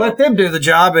 Yeah. Let them do the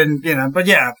job, and But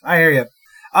yeah, I hear you.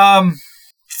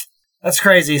 That's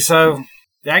crazy. So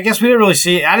yeah, I guess we didn't really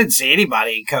see. I didn't see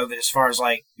anybody in COVID as far as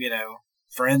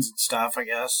friends and stuff. I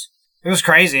guess it was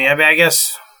crazy. I mean, I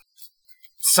guess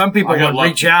some people would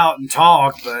reach out and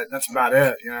talk, but that's about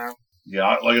it.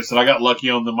 Yeah, like I said, I got lucky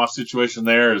on my situation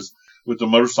there is. With the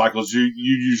motorcycles, you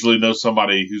usually know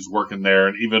somebody who's working there,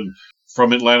 and even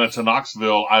from Atlanta to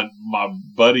Knoxville, my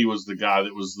buddy was the guy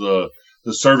that was the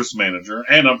service manager,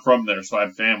 and I'm from there, so I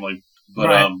had family. But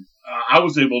right. I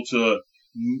was able to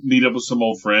meet up with some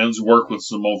old friends, work with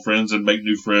some old friends, and make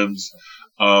new friends.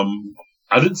 I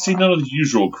didn't see none of the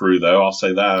usual crew though. I'll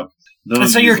say that.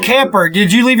 So your camper? Crew.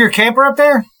 Did you leave your camper up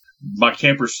there? My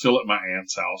camper's still at my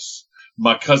aunt's house.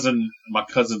 My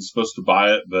cousin's supposed to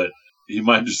buy it, but. He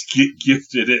might just get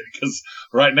gifted it because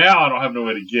right now I don't have no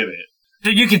way to get it.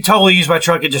 Dude, you can totally use my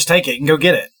truck and just take it and go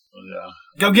get it. Yeah.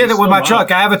 Go get it with my truck.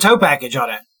 I have a tow package on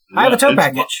it. Yeah, I have a tow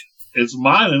package. It's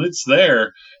mine and it's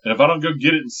there. And if I don't go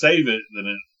get it and save it,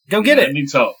 then go get it. It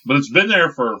needs help. But it's been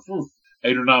there for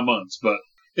 8 or 9 months. But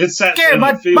it's sat in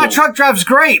the field. My truck drives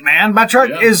great, man. My truck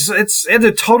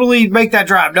it'll totally make that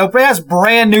drive. No, it has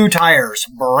brand new tires.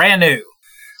 Brand new.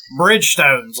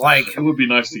 Bridgestones, it would be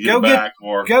nice to get back,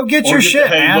 or go get your shit,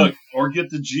 man. Look, or get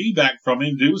the G back from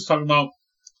him. Dude was talking about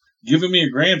giving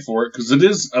me $1,000 for it because it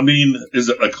is. I mean, is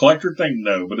it a collector thing?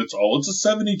 No, but it's a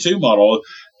 '72 model,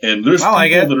 and there's people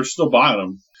that are still buying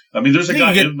them. I mean, there's a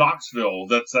guy in Knoxville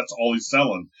that's all he's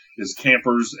selling is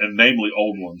campers and namely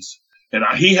old ones, and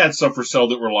he had some for sale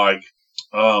that were like,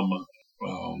 oh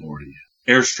lordy,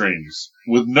 Airstreams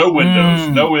with no windows,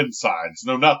 no insides,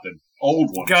 no nothing,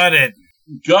 old ones.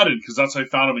 Gutted because that's how he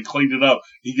found him and cleaned it up.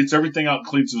 He gets everything out and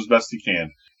cleans it as best he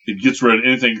can. He gets rid of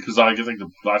anything because I think the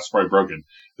glass is probably broken.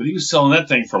 But he was selling that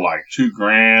thing for like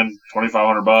 $2,000,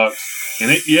 $2,500,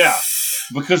 and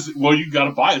because you got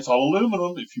to buy it. It's all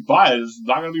aluminum. If you buy it, it's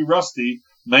not going to be rusty.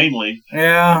 Mainly,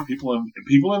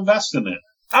 people invest in it.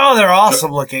 Oh, they're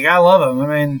awesome looking. I love them.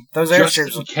 I mean, those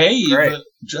Airstreams are great.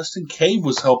 Justin Cave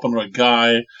was helping a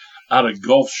guy out of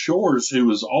Gulf Shores who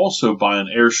was also buying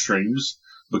Airstreams.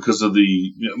 Because of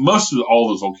most of all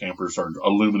those old campers are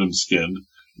aluminum skinned.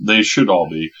 They should all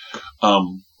be.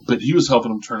 But he was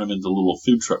helping them turn them into little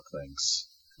food truck things.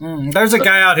 There's a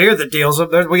guy out here that deals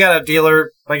them. We got a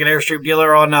dealer, like an Airstream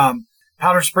dealer on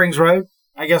Powder Springs Road,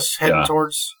 I guess, heading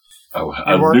towards. Oh,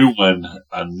 a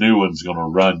new one's going to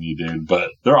run you, dude.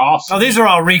 But they're awesome. Oh, these are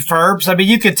all refurbs. I mean,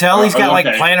 you could tell he's got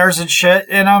planters and shit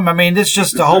in them. I mean, it's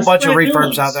just a whole bunch of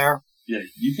refurbs out there. Yeah,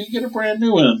 you can get a brand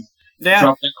new one. Yeah.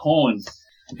 Drop that coin.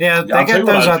 Yeah, they got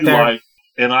those out there.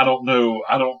 And I don't know.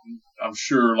 I'm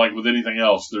sure, like with anything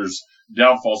else, there's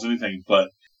downfalls, anything. But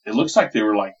it looks like they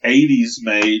were like 80s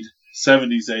made,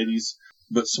 70s, 80s.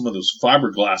 But some of those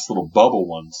fiberglass little bubble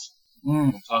ones.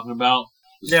 I'm talking about.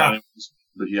 Tiny,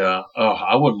 but yeah,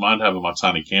 I wouldn't mind having my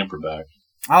tiny camper back.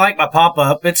 I like my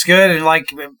pop-up. It's good.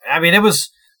 And it was.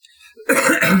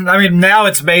 Now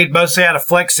it's made mostly out of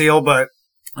Flex Seal, but.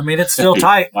 It's still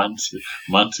tight. Mine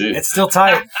too. It's still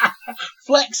tight.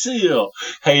 Flex Seal.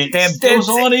 Hey, it goes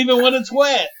on even when it's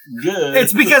wet. Good.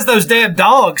 It's because those damn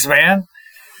dogs, man.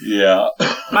 Yeah.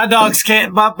 My dogs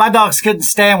couldn't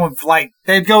stand when,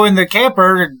 they'd go in the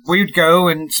camper and we'd go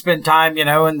and spend time, in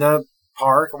the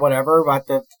park or whatever, about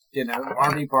the,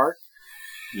 RV park.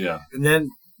 Yeah. And then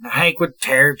Hank would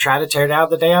try to tear down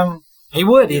the damn. He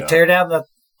would. He'd tear down the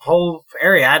whole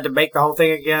area. I had to make the whole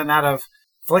thing again out of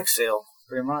Flex Seal.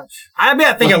 Pretty much. I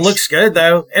think it looks good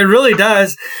though. It really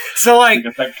does. So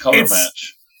that color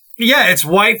match. Yeah, it's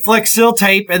white Flex Seal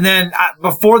tape, and then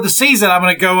before the season, I'm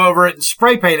going to go over it and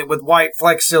spray paint it with white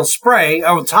Flex Seal spray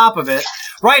on top of it.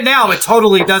 Right now, it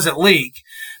totally doesn't leak,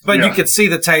 but you can see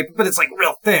the tape, but it's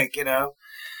real thick, And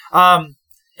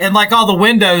all the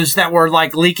windows that were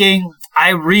leaking,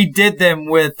 I redid them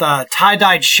with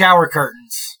tie-dyed shower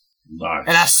curtains. Nice.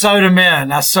 And I sewed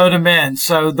them in.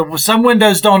 So some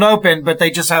windows don't open, but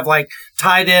they just have like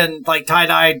tie-dyed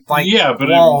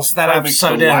walls that I've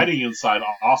sewed the in. Lighting inside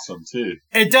awesome too.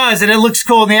 It does, and it looks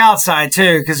cool on the outside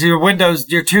too, because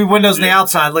your two windows on the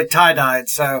outside look tie-dyed.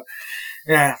 So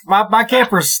yeah, my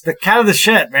camper's kind of the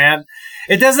shit, man.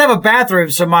 It doesn't have a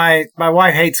bathroom, so my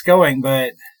wife hates going,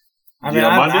 but mine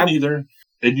didn't either.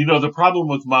 And the problem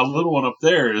with my little one up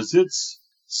there is it's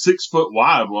 6 foot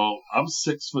wide. Well, I'm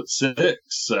 6'6",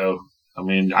 so I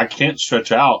mean I can't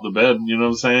stretch out the bed. You know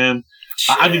what I'm saying?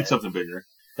 I need something bigger.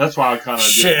 That's why I kind of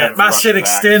shit. My shit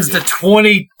extends to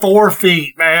 24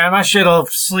 feet, man. My shit'll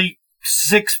sleep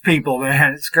 6 people,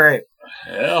 man. It's great.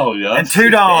 Hell yeah! And 2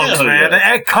 dogs, man.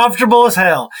 Yeah. Comfortable as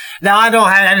hell. Now I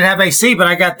didn't have AC, but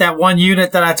I got that one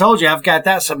unit that I told you. I've got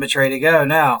that symmetry to go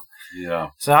now. Yeah.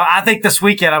 So I think this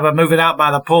weekend I'm gonna move it out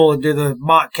by the pool and do the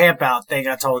mock camp out thing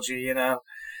I told you.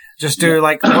 Just do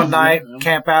like one night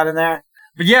camp out in there.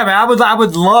 But yeah, man, I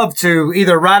would love to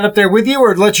either ride up there with you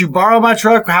or let you borrow my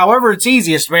truck, however it's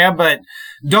easiest, man. But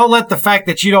don't let the fact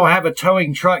that you don't have a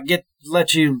towing truck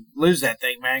let you lose that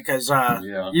thing, man. Because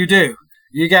you do.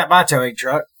 You got my towing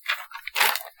truck.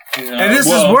 Yeah,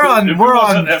 and we're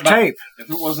on tape. If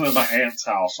it wasn't at my aunt's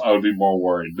house, I would be more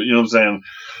worried. But you know what I'm saying?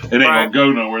 It ain't gonna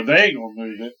go nowhere. They ain't gonna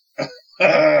move it.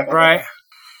 Right.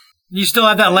 You still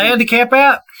have that land to camp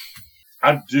at?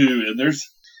 I do, and there's.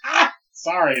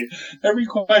 Sorry, every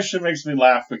question makes me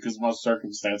laugh because my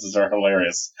circumstances are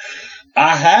hilarious.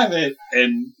 I have it,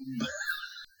 and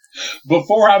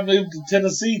before I moved to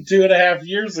Tennessee 2.5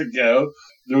 years ago,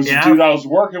 there was a dude I was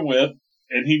working with.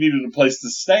 And he needed a place to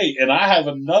stay. And I have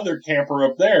another camper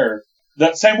up there.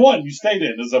 That same one you stayed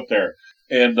in is up there.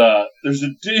 And there's a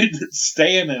dude that's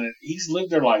staying in it. He's lived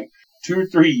there like 2 or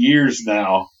 3 years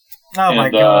now. Oh, my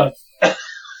God.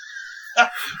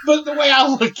 But the way I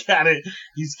look at it,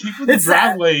 he's keeping the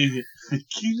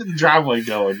driveway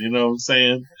going. You know what I'm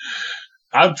saying?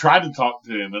 I've tried to talk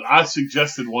to him. And I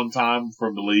suggested one time for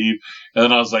him to leave. And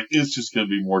then I was like, it's just going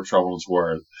to be more trouble than it's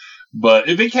worth. But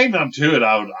if it came down to it,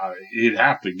 he'd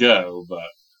have to go. But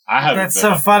I haven't. That's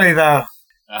so funny, though.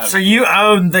 So you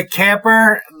own the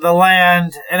camper, the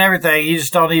land, and everything. You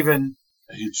just don't even.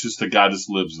 It's just a guy just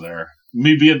lives there.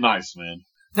 Me being nice, man.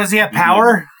 Does he have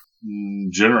power?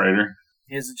 Generator.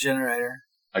 He has a generator.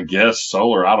 I guess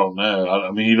solar. I don't know.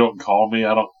 I mean, he don't call me.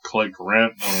 I don't collect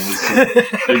rent. I mean,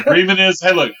 the agreement is.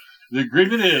 Hey, look. The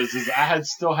agreement is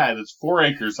it's 4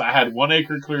 acres. I had 1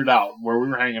 acre cleared out where we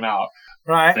were hanging out.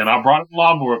 Right. And I brought a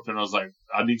lawnmower up there and I was like,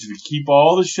 I need you to keep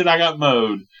all the shit I got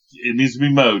mowed. It needs to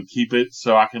be mowed. Keep it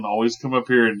so I can always come up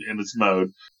here and it's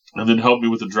mowed. And then help me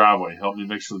with the driveway. Help me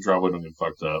make sure the driveway don't get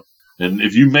fucked up. And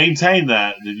if you maintain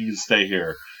that, then you can stay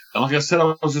here. And like I said,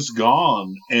 I was just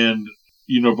gone. And,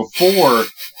 before,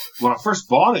 when I first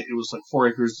bought it, it was like 4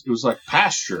 acres. It was like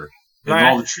pasture. And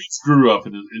all the trees grew up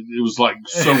and it was like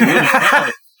so woody.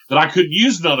 That I couldn't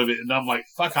use none of it. And I'm like,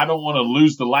 fuck, I don't want to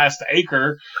lose the last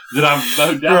acre that I've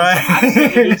mowed down. Right. So I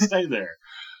just need to stay there.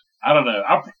 I don't know.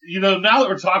 Now that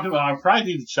we're talking about it, I probably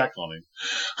need to check on him.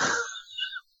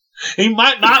 He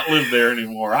might not live there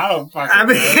anymore. I don't fucking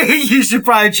know. You should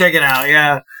probably check it out.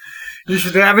 Yeah. You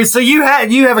should. So you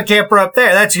have a camper up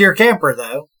there. That's your camper,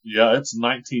 though. Yeah, it's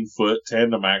 19 foot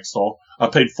tandem axle. I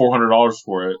paid $400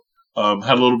 for it.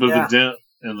 Had a little bit of a dent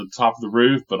in the top of the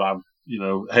roof, but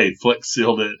hey, Flex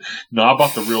sealed it. No, I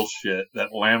bought the real shit, that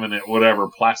laminate, whatever,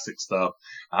 plastic stuff.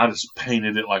 I just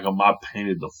painted it I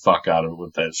painted the fuck out of it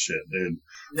with that shit, dude.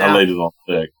 Yeah. I laid it on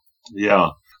thick. Yeah.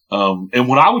 And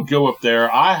when I would go up there,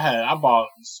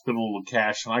 spent a little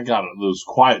cash and I got those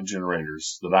quiet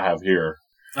generators that I have here.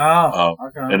 Oh,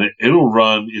 okay. And it'll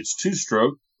run, it's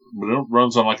 2-stroke, but it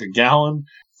runs on like a gallon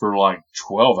for like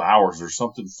 12 hours or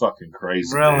something fucking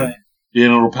crazy. Really? Yeah,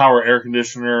 and it'll power air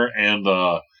conditioner and,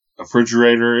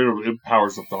 refrigerator. It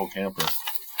powers up the whole camper.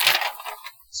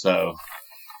 So,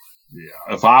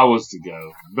 yeah, if I was to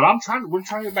go, but we're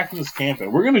trying to get back in this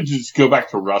camping. We're going to just go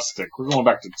back to rustic. We're going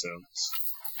back to tents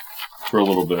for a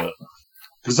little bit.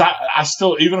 Cause I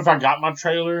still, even if I got my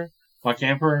trailer, my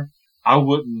camper, I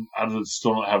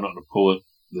still don't have nothing to pull it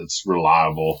that's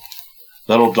reliable.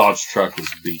 That old Dodge truck is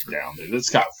beat down, dude. It's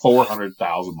got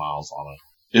 400,000 miles on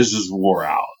it. It's just wore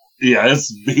out. Yeah,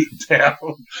 it's beat down.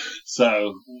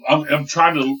 So I'm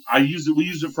trying to. We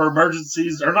use it for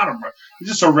emergencies, or not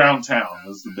just around town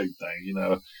is the big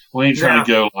thing. We ain't trying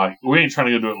to go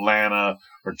to Atlanta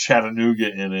or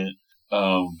Chattanooga in it.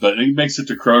 But it makes it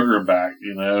to Kroger and back.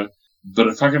 But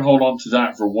if I can hold on to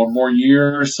that for one more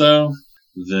year or so,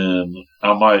 then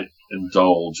I might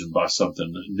indulge and buy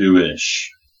something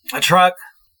newish. A truck.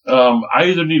 I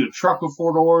either need a truck with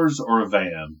 4 doors or a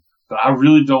van. but I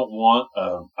really don't want.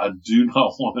 I do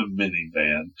not want a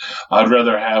minivan. I'd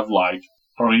rather have like.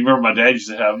 I don't even remember my dad used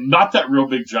to have not that real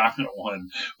big giant one,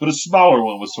 but a smaller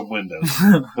one with some windows.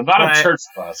 But not Right. a church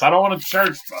bus. I don't want a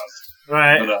church bus.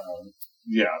 Right. But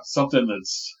yeah, something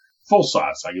that's full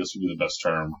size, I guess would be the best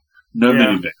term. No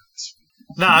Yeah. minivans.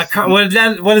 No,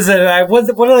 what is it? What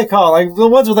do they call it? Like the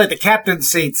ones with like the captain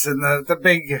seats and the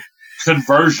big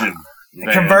Conversion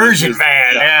van. conversion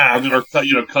van? Yeah. I mean, or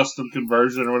custom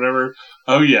conversion or whatever.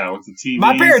 Oh yeah, with the TV.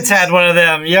 My parents had one of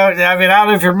them. Yeah, I mean, I don't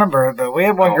know if you remember it, but we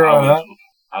had one growing up.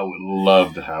 I would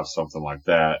love to have something like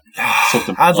that.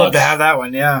 Something I'd love to plush. have that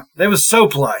one. Yeah, it was so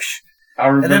plush, I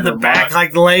remember and then the back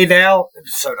like laid out. It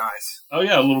was so nice. Oh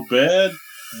yeah, a little bed.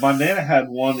 My Nana had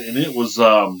one, and it was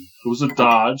a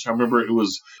Dodge. I remember it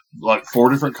was like 4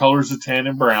 different colors of tan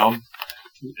and brown.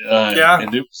 Yeah.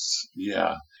 And it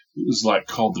was like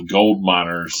called the Gold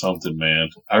Miner or something, man.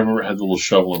 I remember it had the little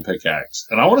shovel and pickaxe.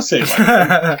 And I want to say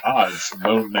like Dodge,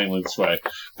 mainly this way.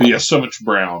 But yeah, so much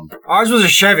brown. Ours was a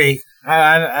Chevy.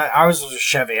 Ours was a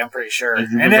Chevy. I'm pretty sure,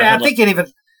 and I think it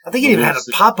even had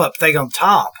a pop-up thing on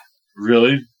top.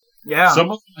 Really? Yeah.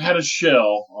 Some of them had a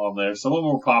shell on there. Some of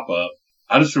them were pop-up.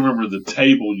 I just remember the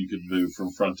table you could move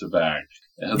from front to back.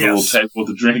 It had the little table with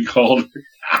the drink holder.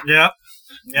 Yep.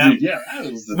 Yeah. Dude, yeah,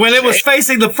 that was when it was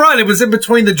facing the front, it was in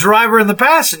between the driver and the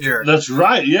passenger. That's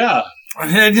right, yeah.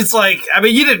 And it's like, I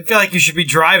mean, you didn't feel like you should be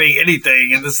driving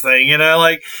anything in this thing,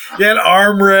 like you had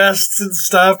armrests and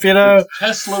stuff, If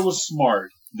Tesla was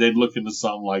smart, they'd look into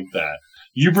something like that.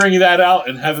 You bring that out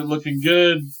and have it looking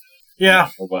good. Yeah.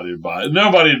 Nobody would buy it.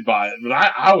 Nobody would buy it, but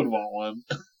I would want one.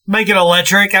 Make it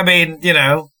electric. I mean,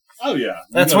 Oh, yeah.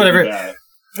 That's whatever.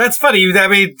 That's funny. I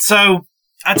mean, so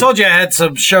I told you I had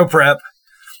some show prep.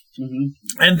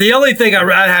 Mm-hmm. And the only thing I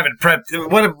haven't prepped,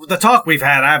 the talk we've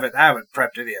had, I haven't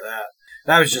prepped any of that.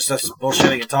 That was just us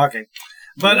bullshitting and talking.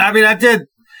 But I mean,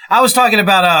 I was talking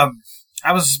about,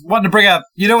 I was wanting to bring up,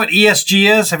 you know what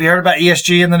ESG is? Have you heard about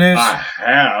ESG in the news? I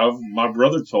have. My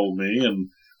brother told me, and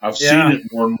I've seen it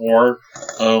more and more.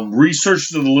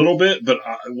 Researched it a little bit, but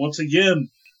once again,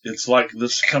 it's like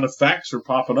this kind of facts are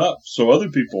popping up, so other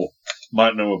people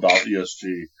might know about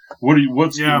ESG.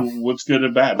 What's good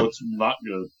and bad? What's not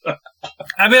good?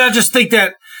 I mean, I just think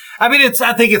that. I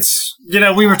think it's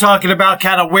we were talking about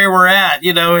kind of where we're at,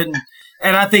 and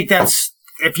I think that's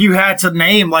if you had to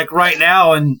name like right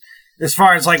now, and as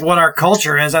far as like what our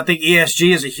culture is, I think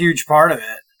ESG is a huge part of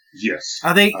it. Yes,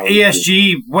 I think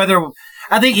ESG.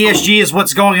 I think ESG is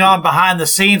what's going on behind the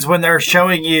scenes when they're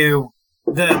showing you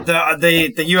the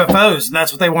UFOs, and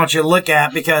that's what they want you to look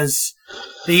at because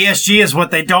the ESG is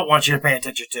what they don't want you to pay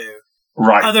attention to.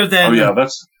 Right. Other than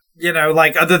that's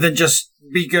other than just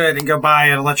be good and go buy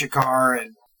an electric car,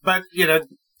 but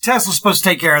Tesla's supposed to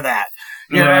take care of that.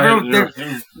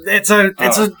 It's a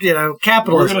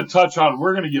capitalism.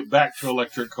 We're going to get back to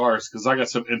electric cars because I got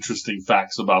some interesting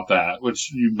facts about that,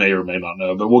 which you may or may not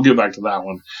know, but we'll get back to that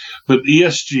one. But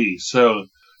ESG, so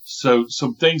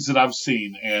some things that I've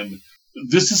seen, and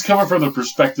this is coming from the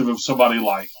perspective of somebody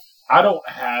like, I don't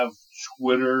have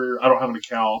Twitter, I don't have an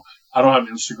account, I don't have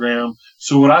Instagram.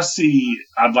 So what I see,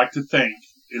 I'd like to think,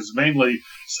 is mainly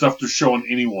stuff they're showing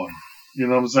anyone. You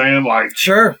know what I'm saying? Like,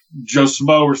 sure, Joe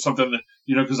Smo or something,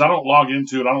 because I don't log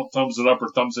into it. I don't thumbs it up or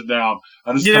thumbs it down.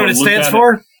 I just what it stands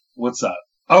for? What's that?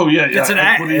 Oh, yeah. It's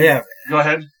Go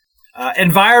ahead.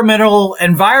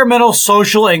 Environmental,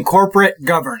 social, and corporate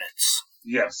governance.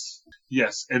 Yes.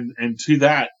 And to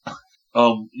that,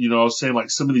 I was saying like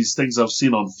some of these things I've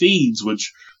seen on feeds,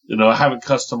 which, I haven't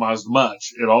customized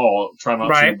much at all, try not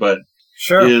to, but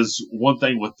sure. Is one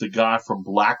thing with the guy from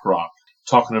BlackRock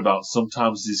talking about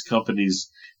sometimes these companies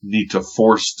need to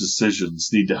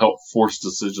help force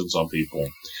decisions on people.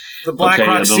 The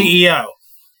BlackRock CEO.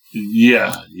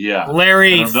 Yeah.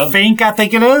 Larry Fink, I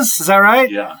think it is. Is that right?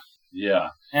 Yeah.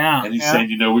 And he's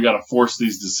saying, we got to force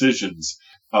these decisions.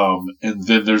 And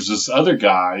then there's this other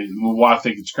guy. Why I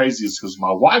think it's crazy is because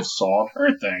my wife saw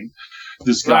her thing.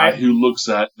 This guy who looks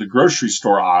at the grocery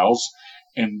store aisles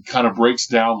and kind of breaks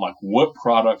down like what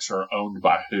products are owned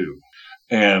by who.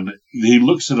 And he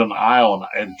looks at an aisle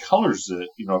and colors it,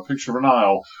 a picture of an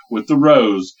aisle with the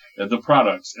rows and the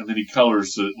products. And then he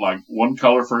colors it like one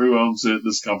color for who owns it,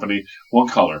 this company, one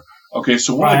color. Okay,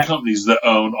 so one of the companies that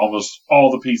own almost all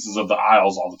the pieces of the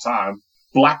aisles all the time,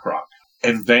 BlackRock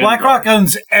and Vanguard. BlackRock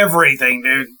owns everything,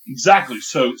 dude. Exactly.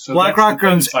 So BlackRock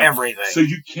owns everything. So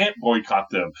you can't boycott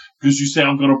them because you say,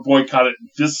 I'm going to boycott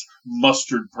this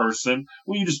mustard person.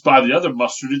 Well, you just buy the other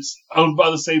mustard. It's owned by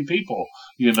the same people,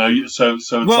 So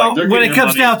it's like they're when it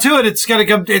comes down to it, it's going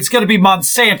to be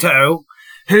Monsanto,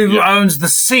 who owns the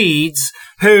seeds,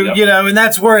 who, and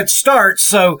that's where it starts.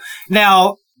 So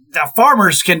now the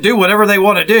farmers can do whatever they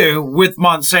want to do with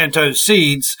Monsanto's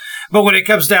seeds. But when it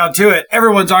comes down to it,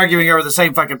 everyone's arguing over the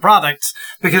same fucking products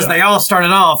because they all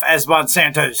started off as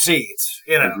Monsanto's seeds.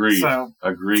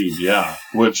 Agreed. Yeah.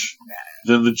 Which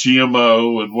then the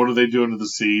GMO and what are they doing to the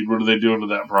seed? What are they doing to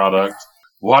that product?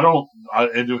 Why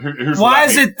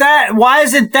isn't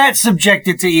that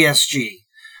subjected to ESG?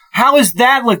 How is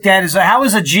that looked at how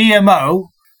is a GMO,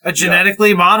 a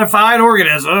genetically modified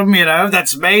organism,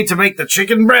 that's made to make the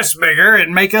chicken breast bigger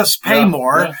and make us pay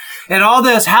more and all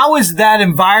this? How is that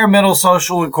environmental,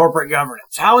 social, and corporate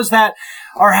governance? How is that,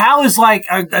 or how is like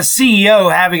a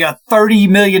CEO having a $30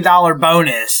 million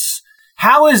bonus?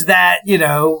 How is that,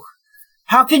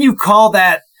 how can you call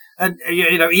that,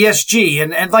 ESG?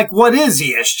 And like, what is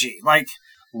ESG? Like,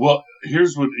 well,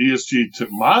 here's what ESG, to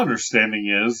my understanding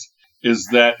is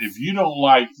that if you don't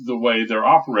like the way they're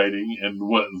operating and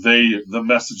what the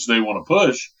message they want to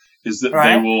push is that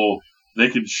they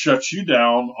can shut you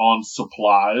down on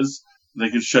supplies.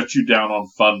 They can shut you down on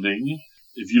funding.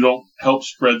 If you don't help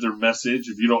spread their message,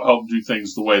 if you don't help do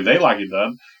things the way they like it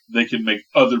done, they can make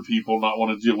other people not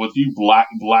want to deal with you,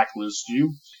 blacklist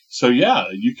you. So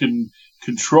you can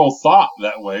control thought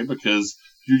that way because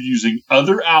you're using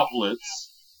other outlets,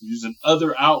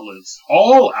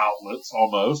 all outlets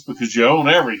almost, because you own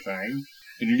everything,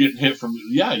 and you're getting hit from,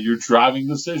 you're driving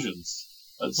decisions.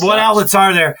 What outlets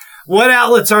are there? What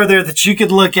outlets are there that you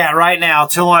could look at right now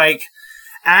to, like,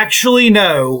 actually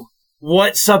know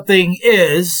what something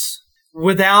is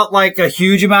without, like, a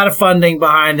huge amount of funding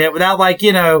behind it, without, like,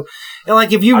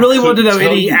 like if you really want to know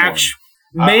any action,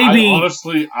 maybe,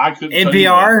 honestly, I couldn't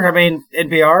NPR? I mean,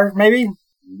 NPR, maybe?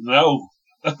 No.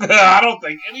 I don't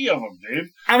think any of them did.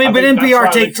 I mean, but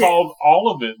NPR called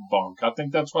all of it bunk. I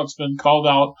think that's what's been called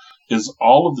out is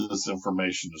all of this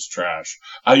information is trash.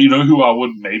 You know who I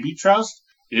would maybe trust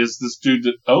is this dude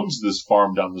that owns this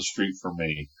farm down the street from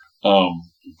me.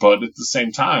 But at the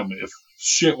same time, if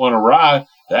shit went awry,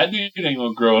 that dude ain't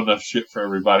gonna grow enough shit for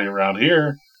everybody around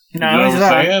here. No, you know what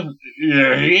I'm saying?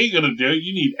 Yeah, he ain't gonna do it.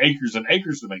 You need acres and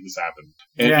acres to make this happen.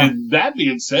 And that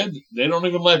being said, they don't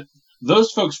even let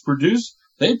those folks produce.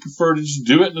 They prefer to just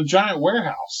do it in a giant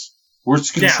warehouse where it's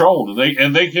controlled,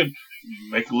 and they can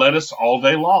make lettuce all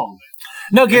day long.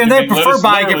 No, Garen, they prefer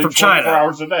buying it from China. 24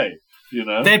 hours a day,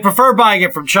 They prefer buying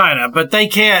it from China, but they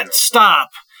can't stop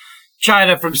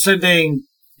China from sending,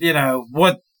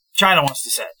 what China wants to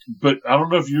send. But I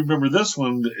don't know if you remember this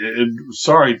one.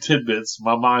 Sorry, tidbits.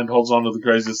 My mind holds on to the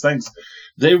craziest things.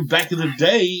 They back in the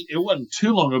day, it wasn't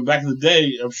too long ago. Back in the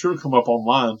day, I'm sure it'll come up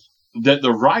online. That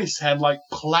the rice had like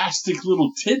plastic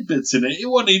little tidbits in it. It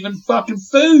wasn't even fucking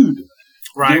food.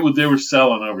 Right. They were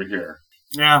selling over here.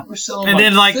 Yeah. We're selling and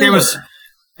then like filler.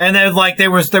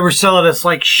 they were selling us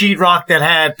like sheetrock that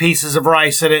had pieces of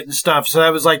rice in it and stuff. So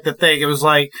that was like the thing. It was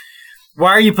like, why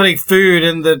are you putting food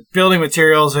in the building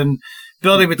materials and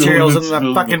building materials in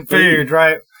the fucking food,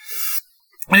 right?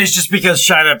 And it's just because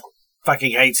China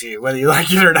fucking hates you, whether you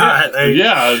like it or not.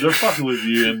 They're fucking with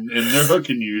you and they're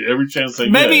hooking you every chance they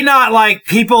get. Maybe not like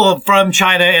people from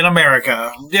China in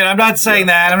America. I'm not saying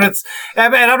that.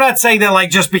 I'm not saying that like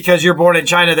just because you're born in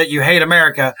China that you hate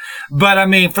America. But I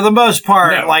mean, for the most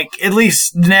part, like at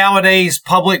least nowadays,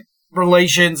 public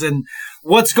relations and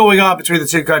what's going on between the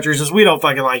two countries is we don't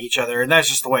fucking like each other, and that's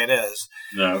just the way it is.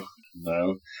 No.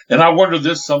 And I wonder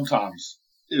this sometimes.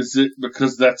 Is it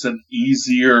because that's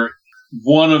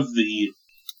one of the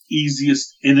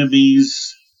easiest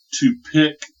enemies to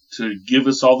pick to give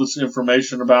us all this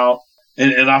information about?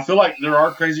 And I feel like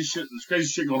there's crazy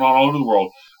shit going on all over the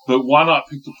world, but why not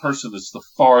pick the person that's the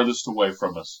farthest away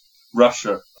from us?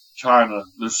 Russia, China,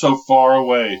 they're so far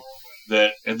away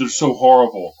and they're so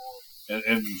horrible.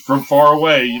 And from far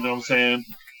away, you know what I'm saying?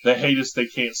 They hate us, they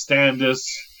can't stand us.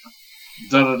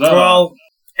 Da-da-da. Well,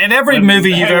 in every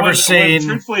movie you've ever seen...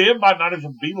 Truthfully, it might not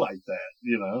even be like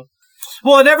that,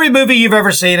 Well, in every movie you've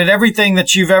ever seen and everything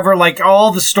that you've ever, like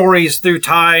all the stories through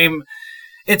time,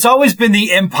 it's always been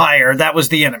the empire that was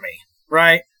the enemy,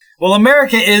 right? Well,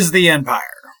 America is the empire.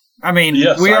 I mean,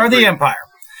 we are the empire.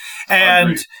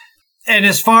 And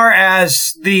as far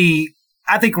as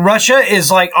I think Russia is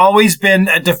like always been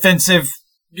a defensive,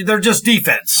 they're just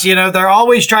defense, they're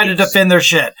always trying to defend their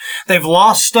shit. They've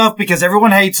lost stuff because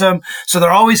everyone hates them. So they're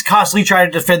always constantly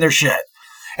trying to defend their shit.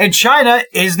 And China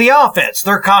is the offense.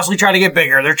 They're constantly trying to get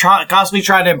bigger. They're constantly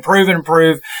trying to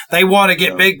improve. They want to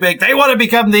get big. They want to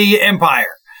become the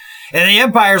empire. And the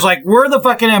empire's like, we're the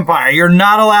fucking empire. You're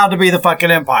not allowed to be the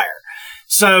fucking empire.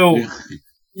 So,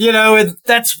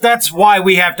 that's why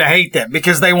we have to hate them,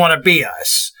 because they want to be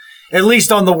us. at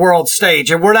least on the world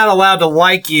stage. And we're not allowed to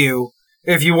like you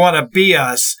if you want to be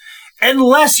us,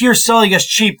 unless you're selling us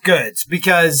cheap goods,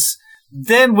 because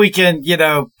then we can,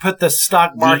 put the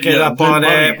stock market up on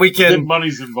it. We can. Then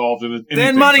money's involved in it.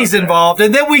 Then money's involved,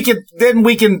 and then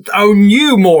we can own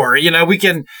you more. We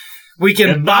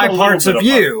can buy parts of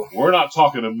you. We're not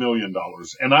talking $1 million,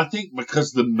 and I think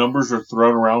because the numbers are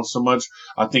thrown around so much,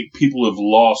 I think people have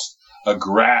lost a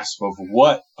grasp of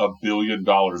what $1 billion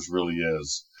really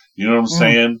is. You know what I'm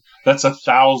saying? That's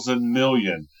 1,000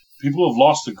 million. People have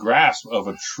lost a grasp of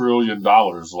 $1 trillion.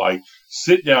 Like,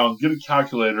 sit down, get a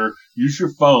calculator, use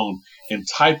your phone, and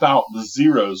type out the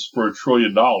zeros for $1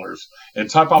 trillion. And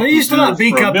type out there the used to not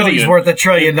be companies worth $1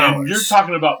 trillion. And you're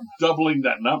talking about doubling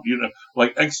that number,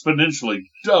 like exponentially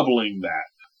doubling that.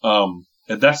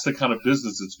 And that's the kind of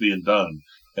business that's being done.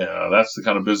 That's the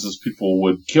kind of business people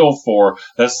would kill for.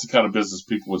 That's the kind of business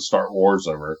people would start wars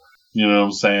over. You know what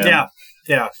I'm saying?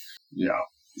 Yeah.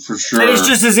 For sure. And it's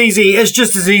just as easy. It's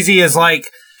just as easy as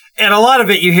and a lot of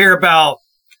it you hear about.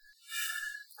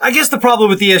 I guess the problem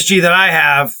with ESG that I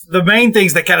have, the main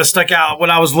things that kind of stuck out when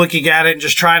I was looking at it and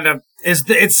just trying to,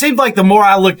 it seemed like the more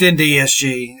I looked into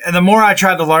ESG and the more I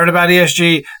tried to learn about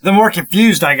ESG, the more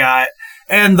confused I got,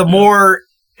 and the more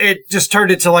it just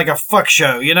turned into like a fuck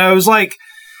show. It was like,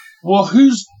 well,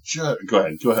 go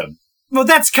ahead. Well,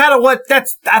 that's kind of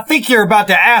I think you're about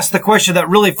to ask the question that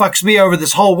really fucks me over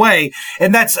this whole way.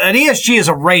 And that's an ESG is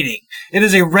a rating. It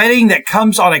is a rating that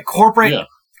comes on a corporate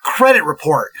credit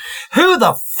report. Who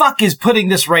the fuck is putting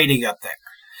this rating up there?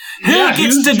 Who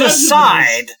gets to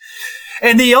decide?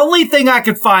 And the only thing I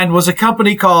could find was a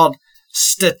company called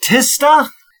Statista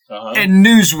and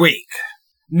Newsweek.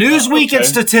 Newsweek and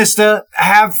Statista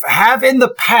have in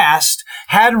the past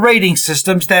had rating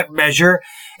systems that measure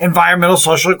environmental,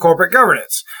 social, and corporate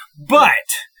governance. But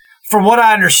from what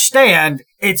I understand,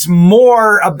 it's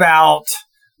more about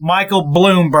Michael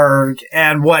Bloomberg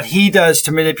and what he does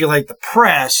to manipulate the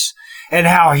press and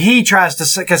how he tries to,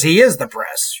 because he is the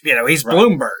press, he's right.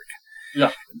 Bloomberg.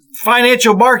 Yeah.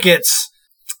 Financial markets.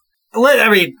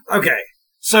 Okay.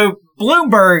 So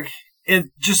Bloomberg is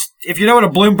just, if you know what a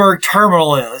Bloomberg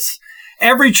terminal is,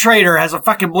 every trader has a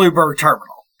fucking Bloomberg terminal.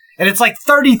 And it's like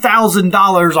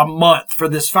 $30,000 a month for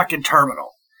this fucking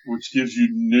terminal. Which gives you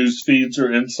news feeds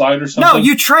or insight or something? No,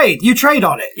 you trade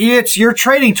on it. It's your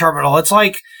trading terminal. It's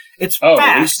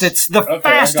fast. It's the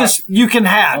fastest you can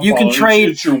have. You can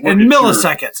trade in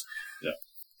milliseconds.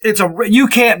 You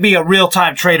can't be a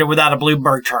real-time trader without a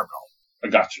Bloomberg terminal. I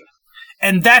gotcha.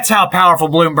 And that's how powerful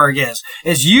Bloomberg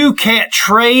is you can't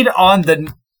trade on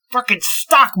the fucking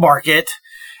stock market.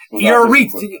 You're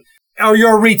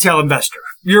a retail investor.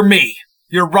 You're me.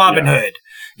 You're Robinhood.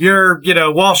 You're,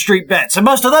 Wall Street Bets. And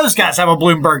most of those guys have a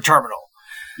Bloomberg terminal.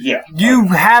 Yeah. You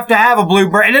have to have a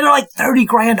Bloomberg. And they're like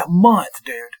 $30,000 a month,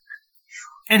 dude.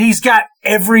 And he's got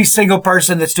every single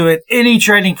person that's doing any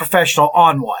trading professional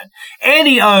on one. And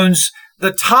he owns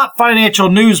the top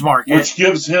financial news market. Which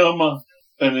gives him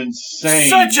an insane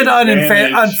such an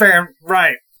unfair,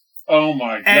 right. Oh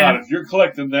my God. If you're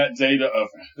collecting that data of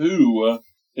who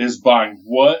is buying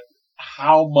what,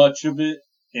 how much of it,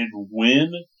 and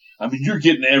when, you're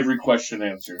getting every question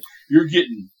answered. You're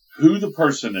getting who the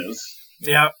person is.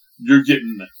 Yeah. You're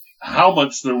getting how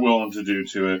much they're willing to do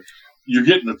to it. You're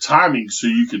getting the timing so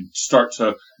you can start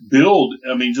to build.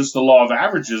 Just the law of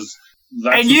averages.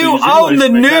 And you own the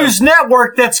news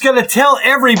network that's going to tell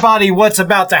everybody what's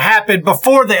about to happen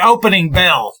before the opening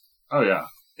bell. Oh, yeah.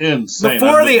 Insane.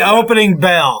 Before the opening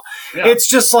bell. Yeah. It's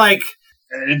just like...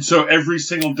 And so every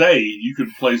single day you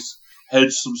can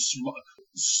hedge some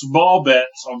small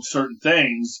bets on certain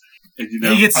things. And,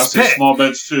 I say small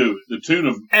bets too. The tune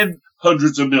of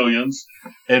hundreds of millions.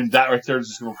 And that right there is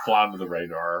just going to fly under the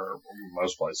radar in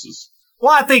most places.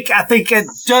 Well, I think it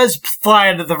does fly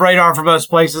under the radar for most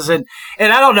places. And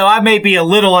I don't know, I may be a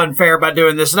little unfair by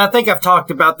doing this. And I think I've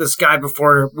talked about this guy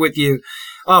before with you.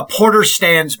 Porter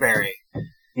Stansburried.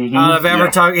 Mm-hmm. I've ever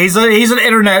talked. He's an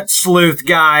internet sleuth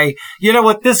guy. You know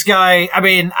what? This guy,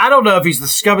 I don't know if he's the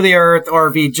scum of the earth or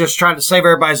if he's just trying to save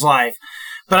everybody's life.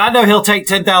 But I know he'll take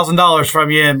 $10,000 from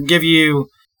you and give you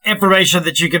information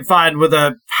that you can find with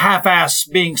a half-ass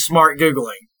being smart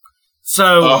Googling.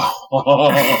 So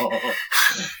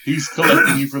he's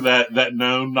collecting you for that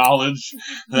known knowledge.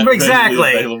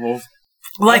 Exactly. Available.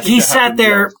 Like he sat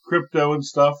there, crypto and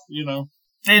stuff,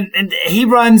 And he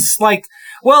runs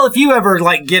if you ever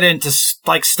get into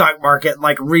stock market,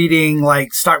 reading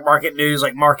stock market news,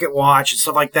 Market Watch and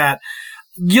stuff like that,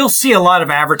 you'll see a lot of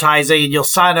advertising, and you'll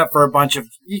sign up for a bunch of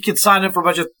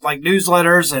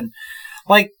newsletters, and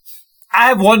I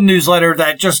have one newsletter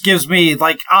that just gives me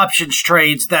like options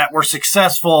trades that were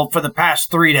successful for the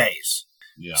past 3 days.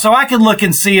 Yeah. So I can look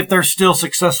and see if they're still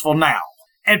successful now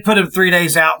and put them 3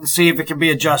 days out and see if it can be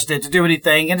adjusted to do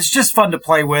anything. And it's just fun to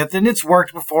play with, and it's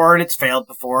worked before and it's failed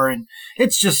before. And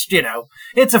it's just,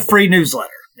 it's a free newsletter,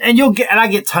 and I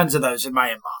get tons of those in my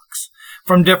inbox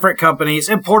from different companies.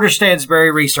 And Porter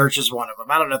Stansburried Research is one of them.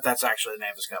 I don't know if that's actually the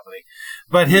name of his company,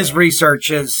 but his research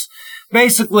is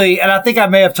basically, and I think I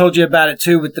may have told you about it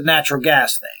too with the natural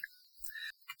gas thing.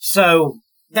 So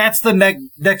that's the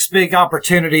next big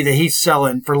opportunity that he's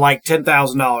selling for like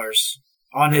 $10,000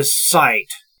 on his site.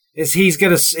 Is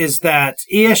that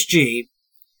ESG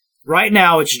right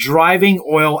now it's driving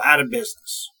oil out of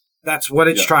business. That's what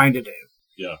it's trying to do.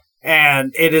 Yeah.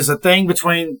 And it is a thing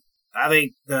between, I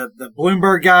think, the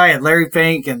Bloomberg guy and Larry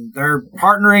Fink, and they're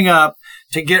partnering up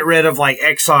to get rid of like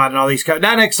Exxon and all these not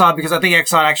Exxon, because I think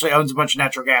Exxon actually owns a bunch of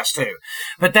natural gas too.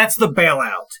 But that's the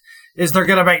bailout, is they're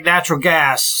going to make natural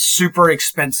gas super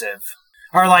expensive,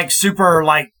 or like super,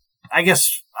 like, I guess,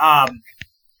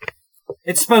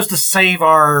 it's supposed to save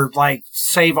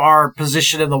our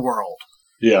position in the world.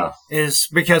 Yeah. Is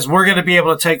because we're going to be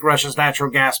able to take Russia's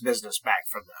natural gas business back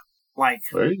from them. Like,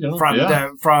 there you go.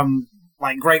 from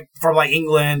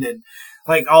England and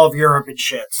like all of Europe and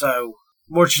shit. So,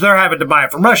 which they're having to buy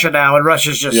it from Russia now, and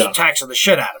Russia's just taxing the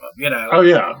shit out of them, Oh,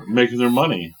 yeah, making their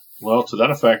money. Well, to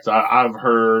that effect, I've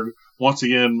heard, once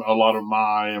again, a lot of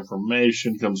my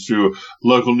information comes through a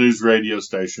local news radio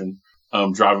station,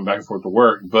 driving back and forth to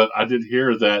work. But I did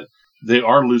hear that they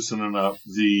are loosening up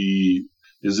the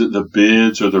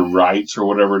bids or the rights or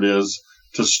whatever it is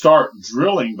to start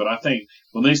drilling. But I think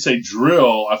when they say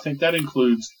drill, I think that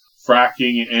includes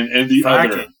fracking and the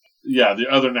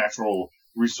other natural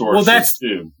resources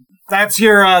too. That's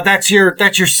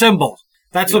your symbol.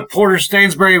 That's what Porter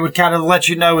Stansburried would kind of let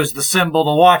you know is the symbol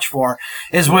to watch for,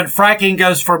 is when fracking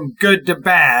goes from good to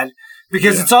bad,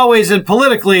 because it's always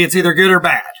politically it's either good or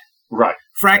bad. Right.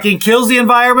 Fracking kills the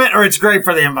environment, or it's great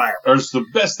for the environment. Or it's the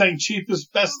best thing,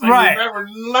 cheapest, best thing you've ever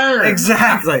learned.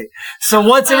 Exactly. So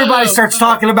once everybody starts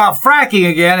talking about fracking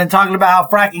again and talking about how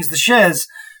fracking's the shiz,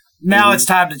 now it's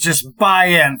time to just buy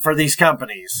in for these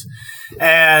companies.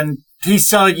 And he's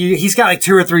selling you, he's got like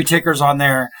 2 or 3 tickers on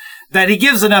there that he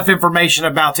gives enough information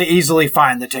about to easily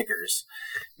find the tickers.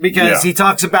 Because he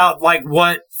talks about like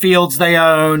what fields they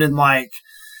own and like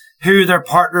who they're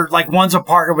partnered, like one's a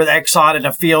partner with Exxon in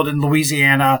a field in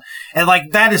Louisiana. And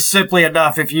like that is simply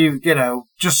enough if you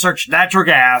just search natural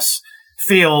gas,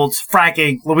 fields,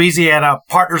 fracking, Louisiana,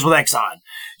 partners with Exxon.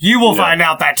 You will find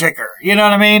out that ticker. You know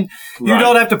what I mean? Right. You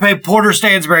don't have to pay Porter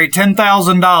Stansburried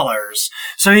 $10,000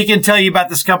 so he can tell you about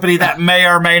this company that may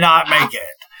or may not make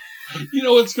it. You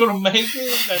know what's going to make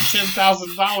it? That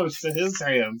 $10,000 to his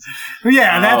hands.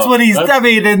 Yeah, that's what he's.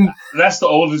 That's the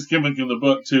oldest gimmick in the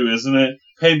book too, isn't it?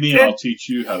 Pay me and I'll teach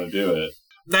you how to do it.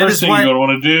 First thing you're going to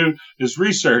want to do is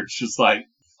research. It's like,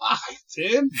 fuck,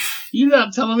 Tim, you're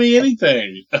not telling me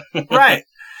anything. Right.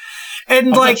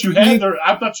 And I thought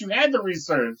you had the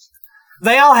research.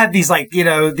 They all have these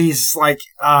these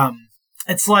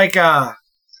it's like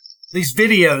these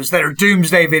videos that are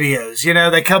doomsday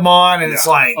videos. They come on and it's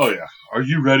like, oh yeah, are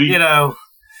you ready?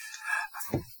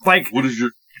 Like, what is your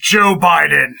Joe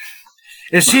Biden?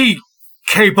 Is he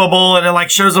capable? And it like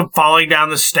shows him falling down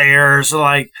the stairs.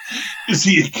 Like, is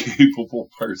he a capable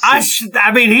person?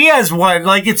 I mean, he has one.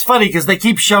 Like, it's funny because they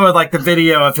keep showing like the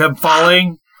video of him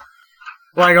falling.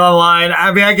 Like online.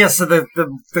 I mean, I guess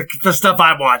the stuff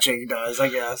I'm watching does, I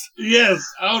guess. Yes.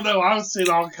 Oh no, I've seen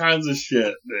all kinds of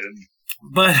shit, man.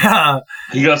 But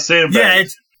he got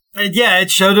sandbagged. It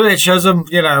shows him,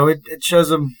 it shows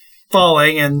him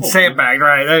falling and sandbagged.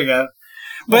 Right, there you go.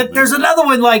 But there's another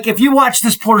one, like if you watch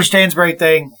this Porter Stansburried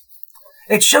thing,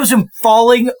 it shows him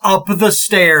falling up the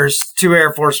stairs to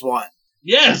Air Force One.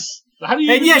 Yes. How do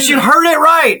you? And yes, you heard it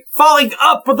right. Falling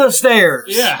up the stairs.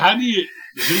 Yeah. How do you?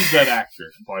 Who's that actor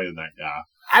playing that guy?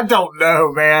 I don't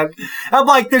know, man. I'm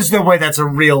like, there's no way that's a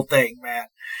real thing, man.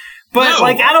 But No.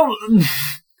 like, I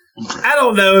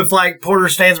don't know if like Porter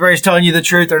Stansburried is telling you the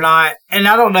truth or not, and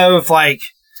I don't know if like.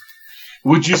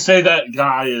 Would you say that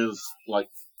guy is like?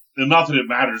 And not that it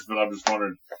matters, but I'm just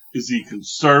wondering: is he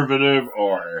conservative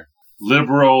or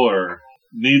liberal or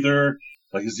neither?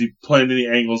 Like, is he playing any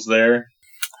angles there?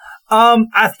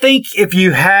 I think if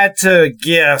you had to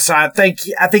guess, I think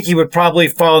he would probably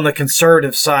fall on the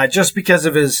conservative side just because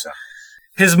of his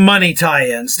money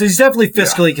tie-ins. He's definitely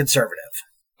fiscally conservative.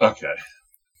 Okay.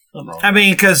 I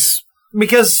mean,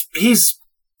 because he's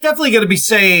definitely going to be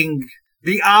saying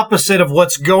the opposite of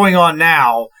what's going on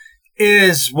now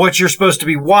is what you're supposed to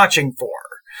be watching for.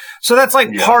 So that's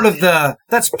like part of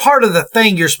the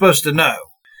thing you're supposed to know.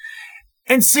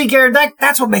 And see, Garon,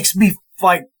 that's what makes me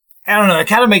like, I don't know, it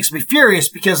kind of makes me furious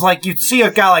because like you see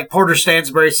a guy like Porter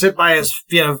Stansburried sit by his,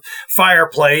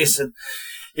 fireplace and,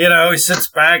 he sits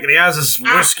back and he has his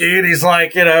whiskey and he's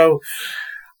like,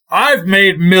 I've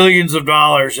made millions of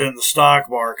dollars in the stock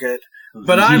market,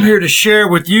 but I'm here to share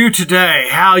with you today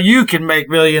how you can make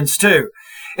millions too.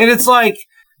 And it's like,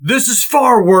 this is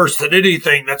far worse than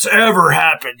anything that's ever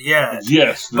happened yet.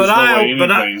 Yes, there's no way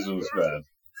anything's as bad.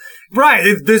 Right,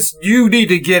 you need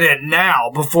to get in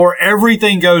now before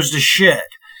everything goes to shit.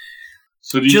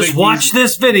 So do you just watch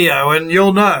this video and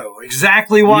you'll know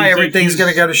exactly why everything's going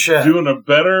to go to shit. Doing a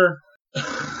better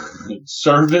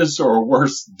service or a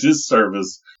worse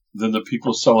disservice than the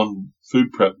people selling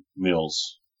food prep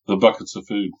meals, the buckets of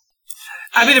food.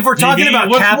 I mean, if we're talking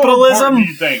about capitalism, do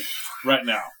you think right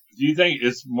now? Do you think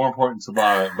it's more important to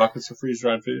buy buckets of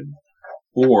freeze-dried food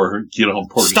or get on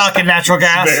pork stock in natural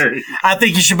gas? I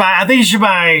think you should buy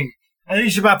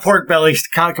pork bellies,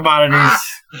 commodities.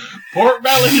 Pork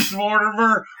bellies,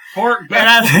 Mortimer. Pork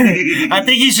bellies. And I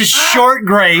think you should short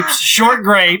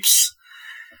grapes.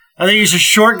 I think you should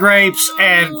short grapes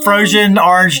and frozen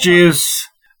orange juice.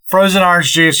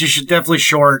 You should definitely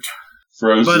short.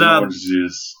 Frozen orange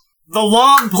juice. The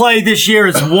long play this year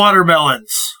is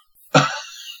watermelons.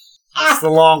 It's the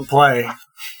long play.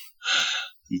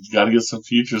 You got to get some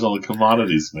futures on the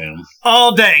commodities, man.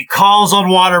 All day. Calls on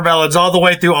watermelons all the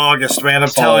way through August, man. I'm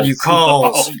telling you,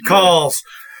 calls.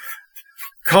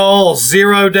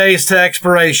 0 days to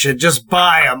expiration. Just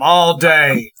buy them all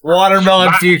day.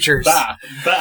 Watermelon futures.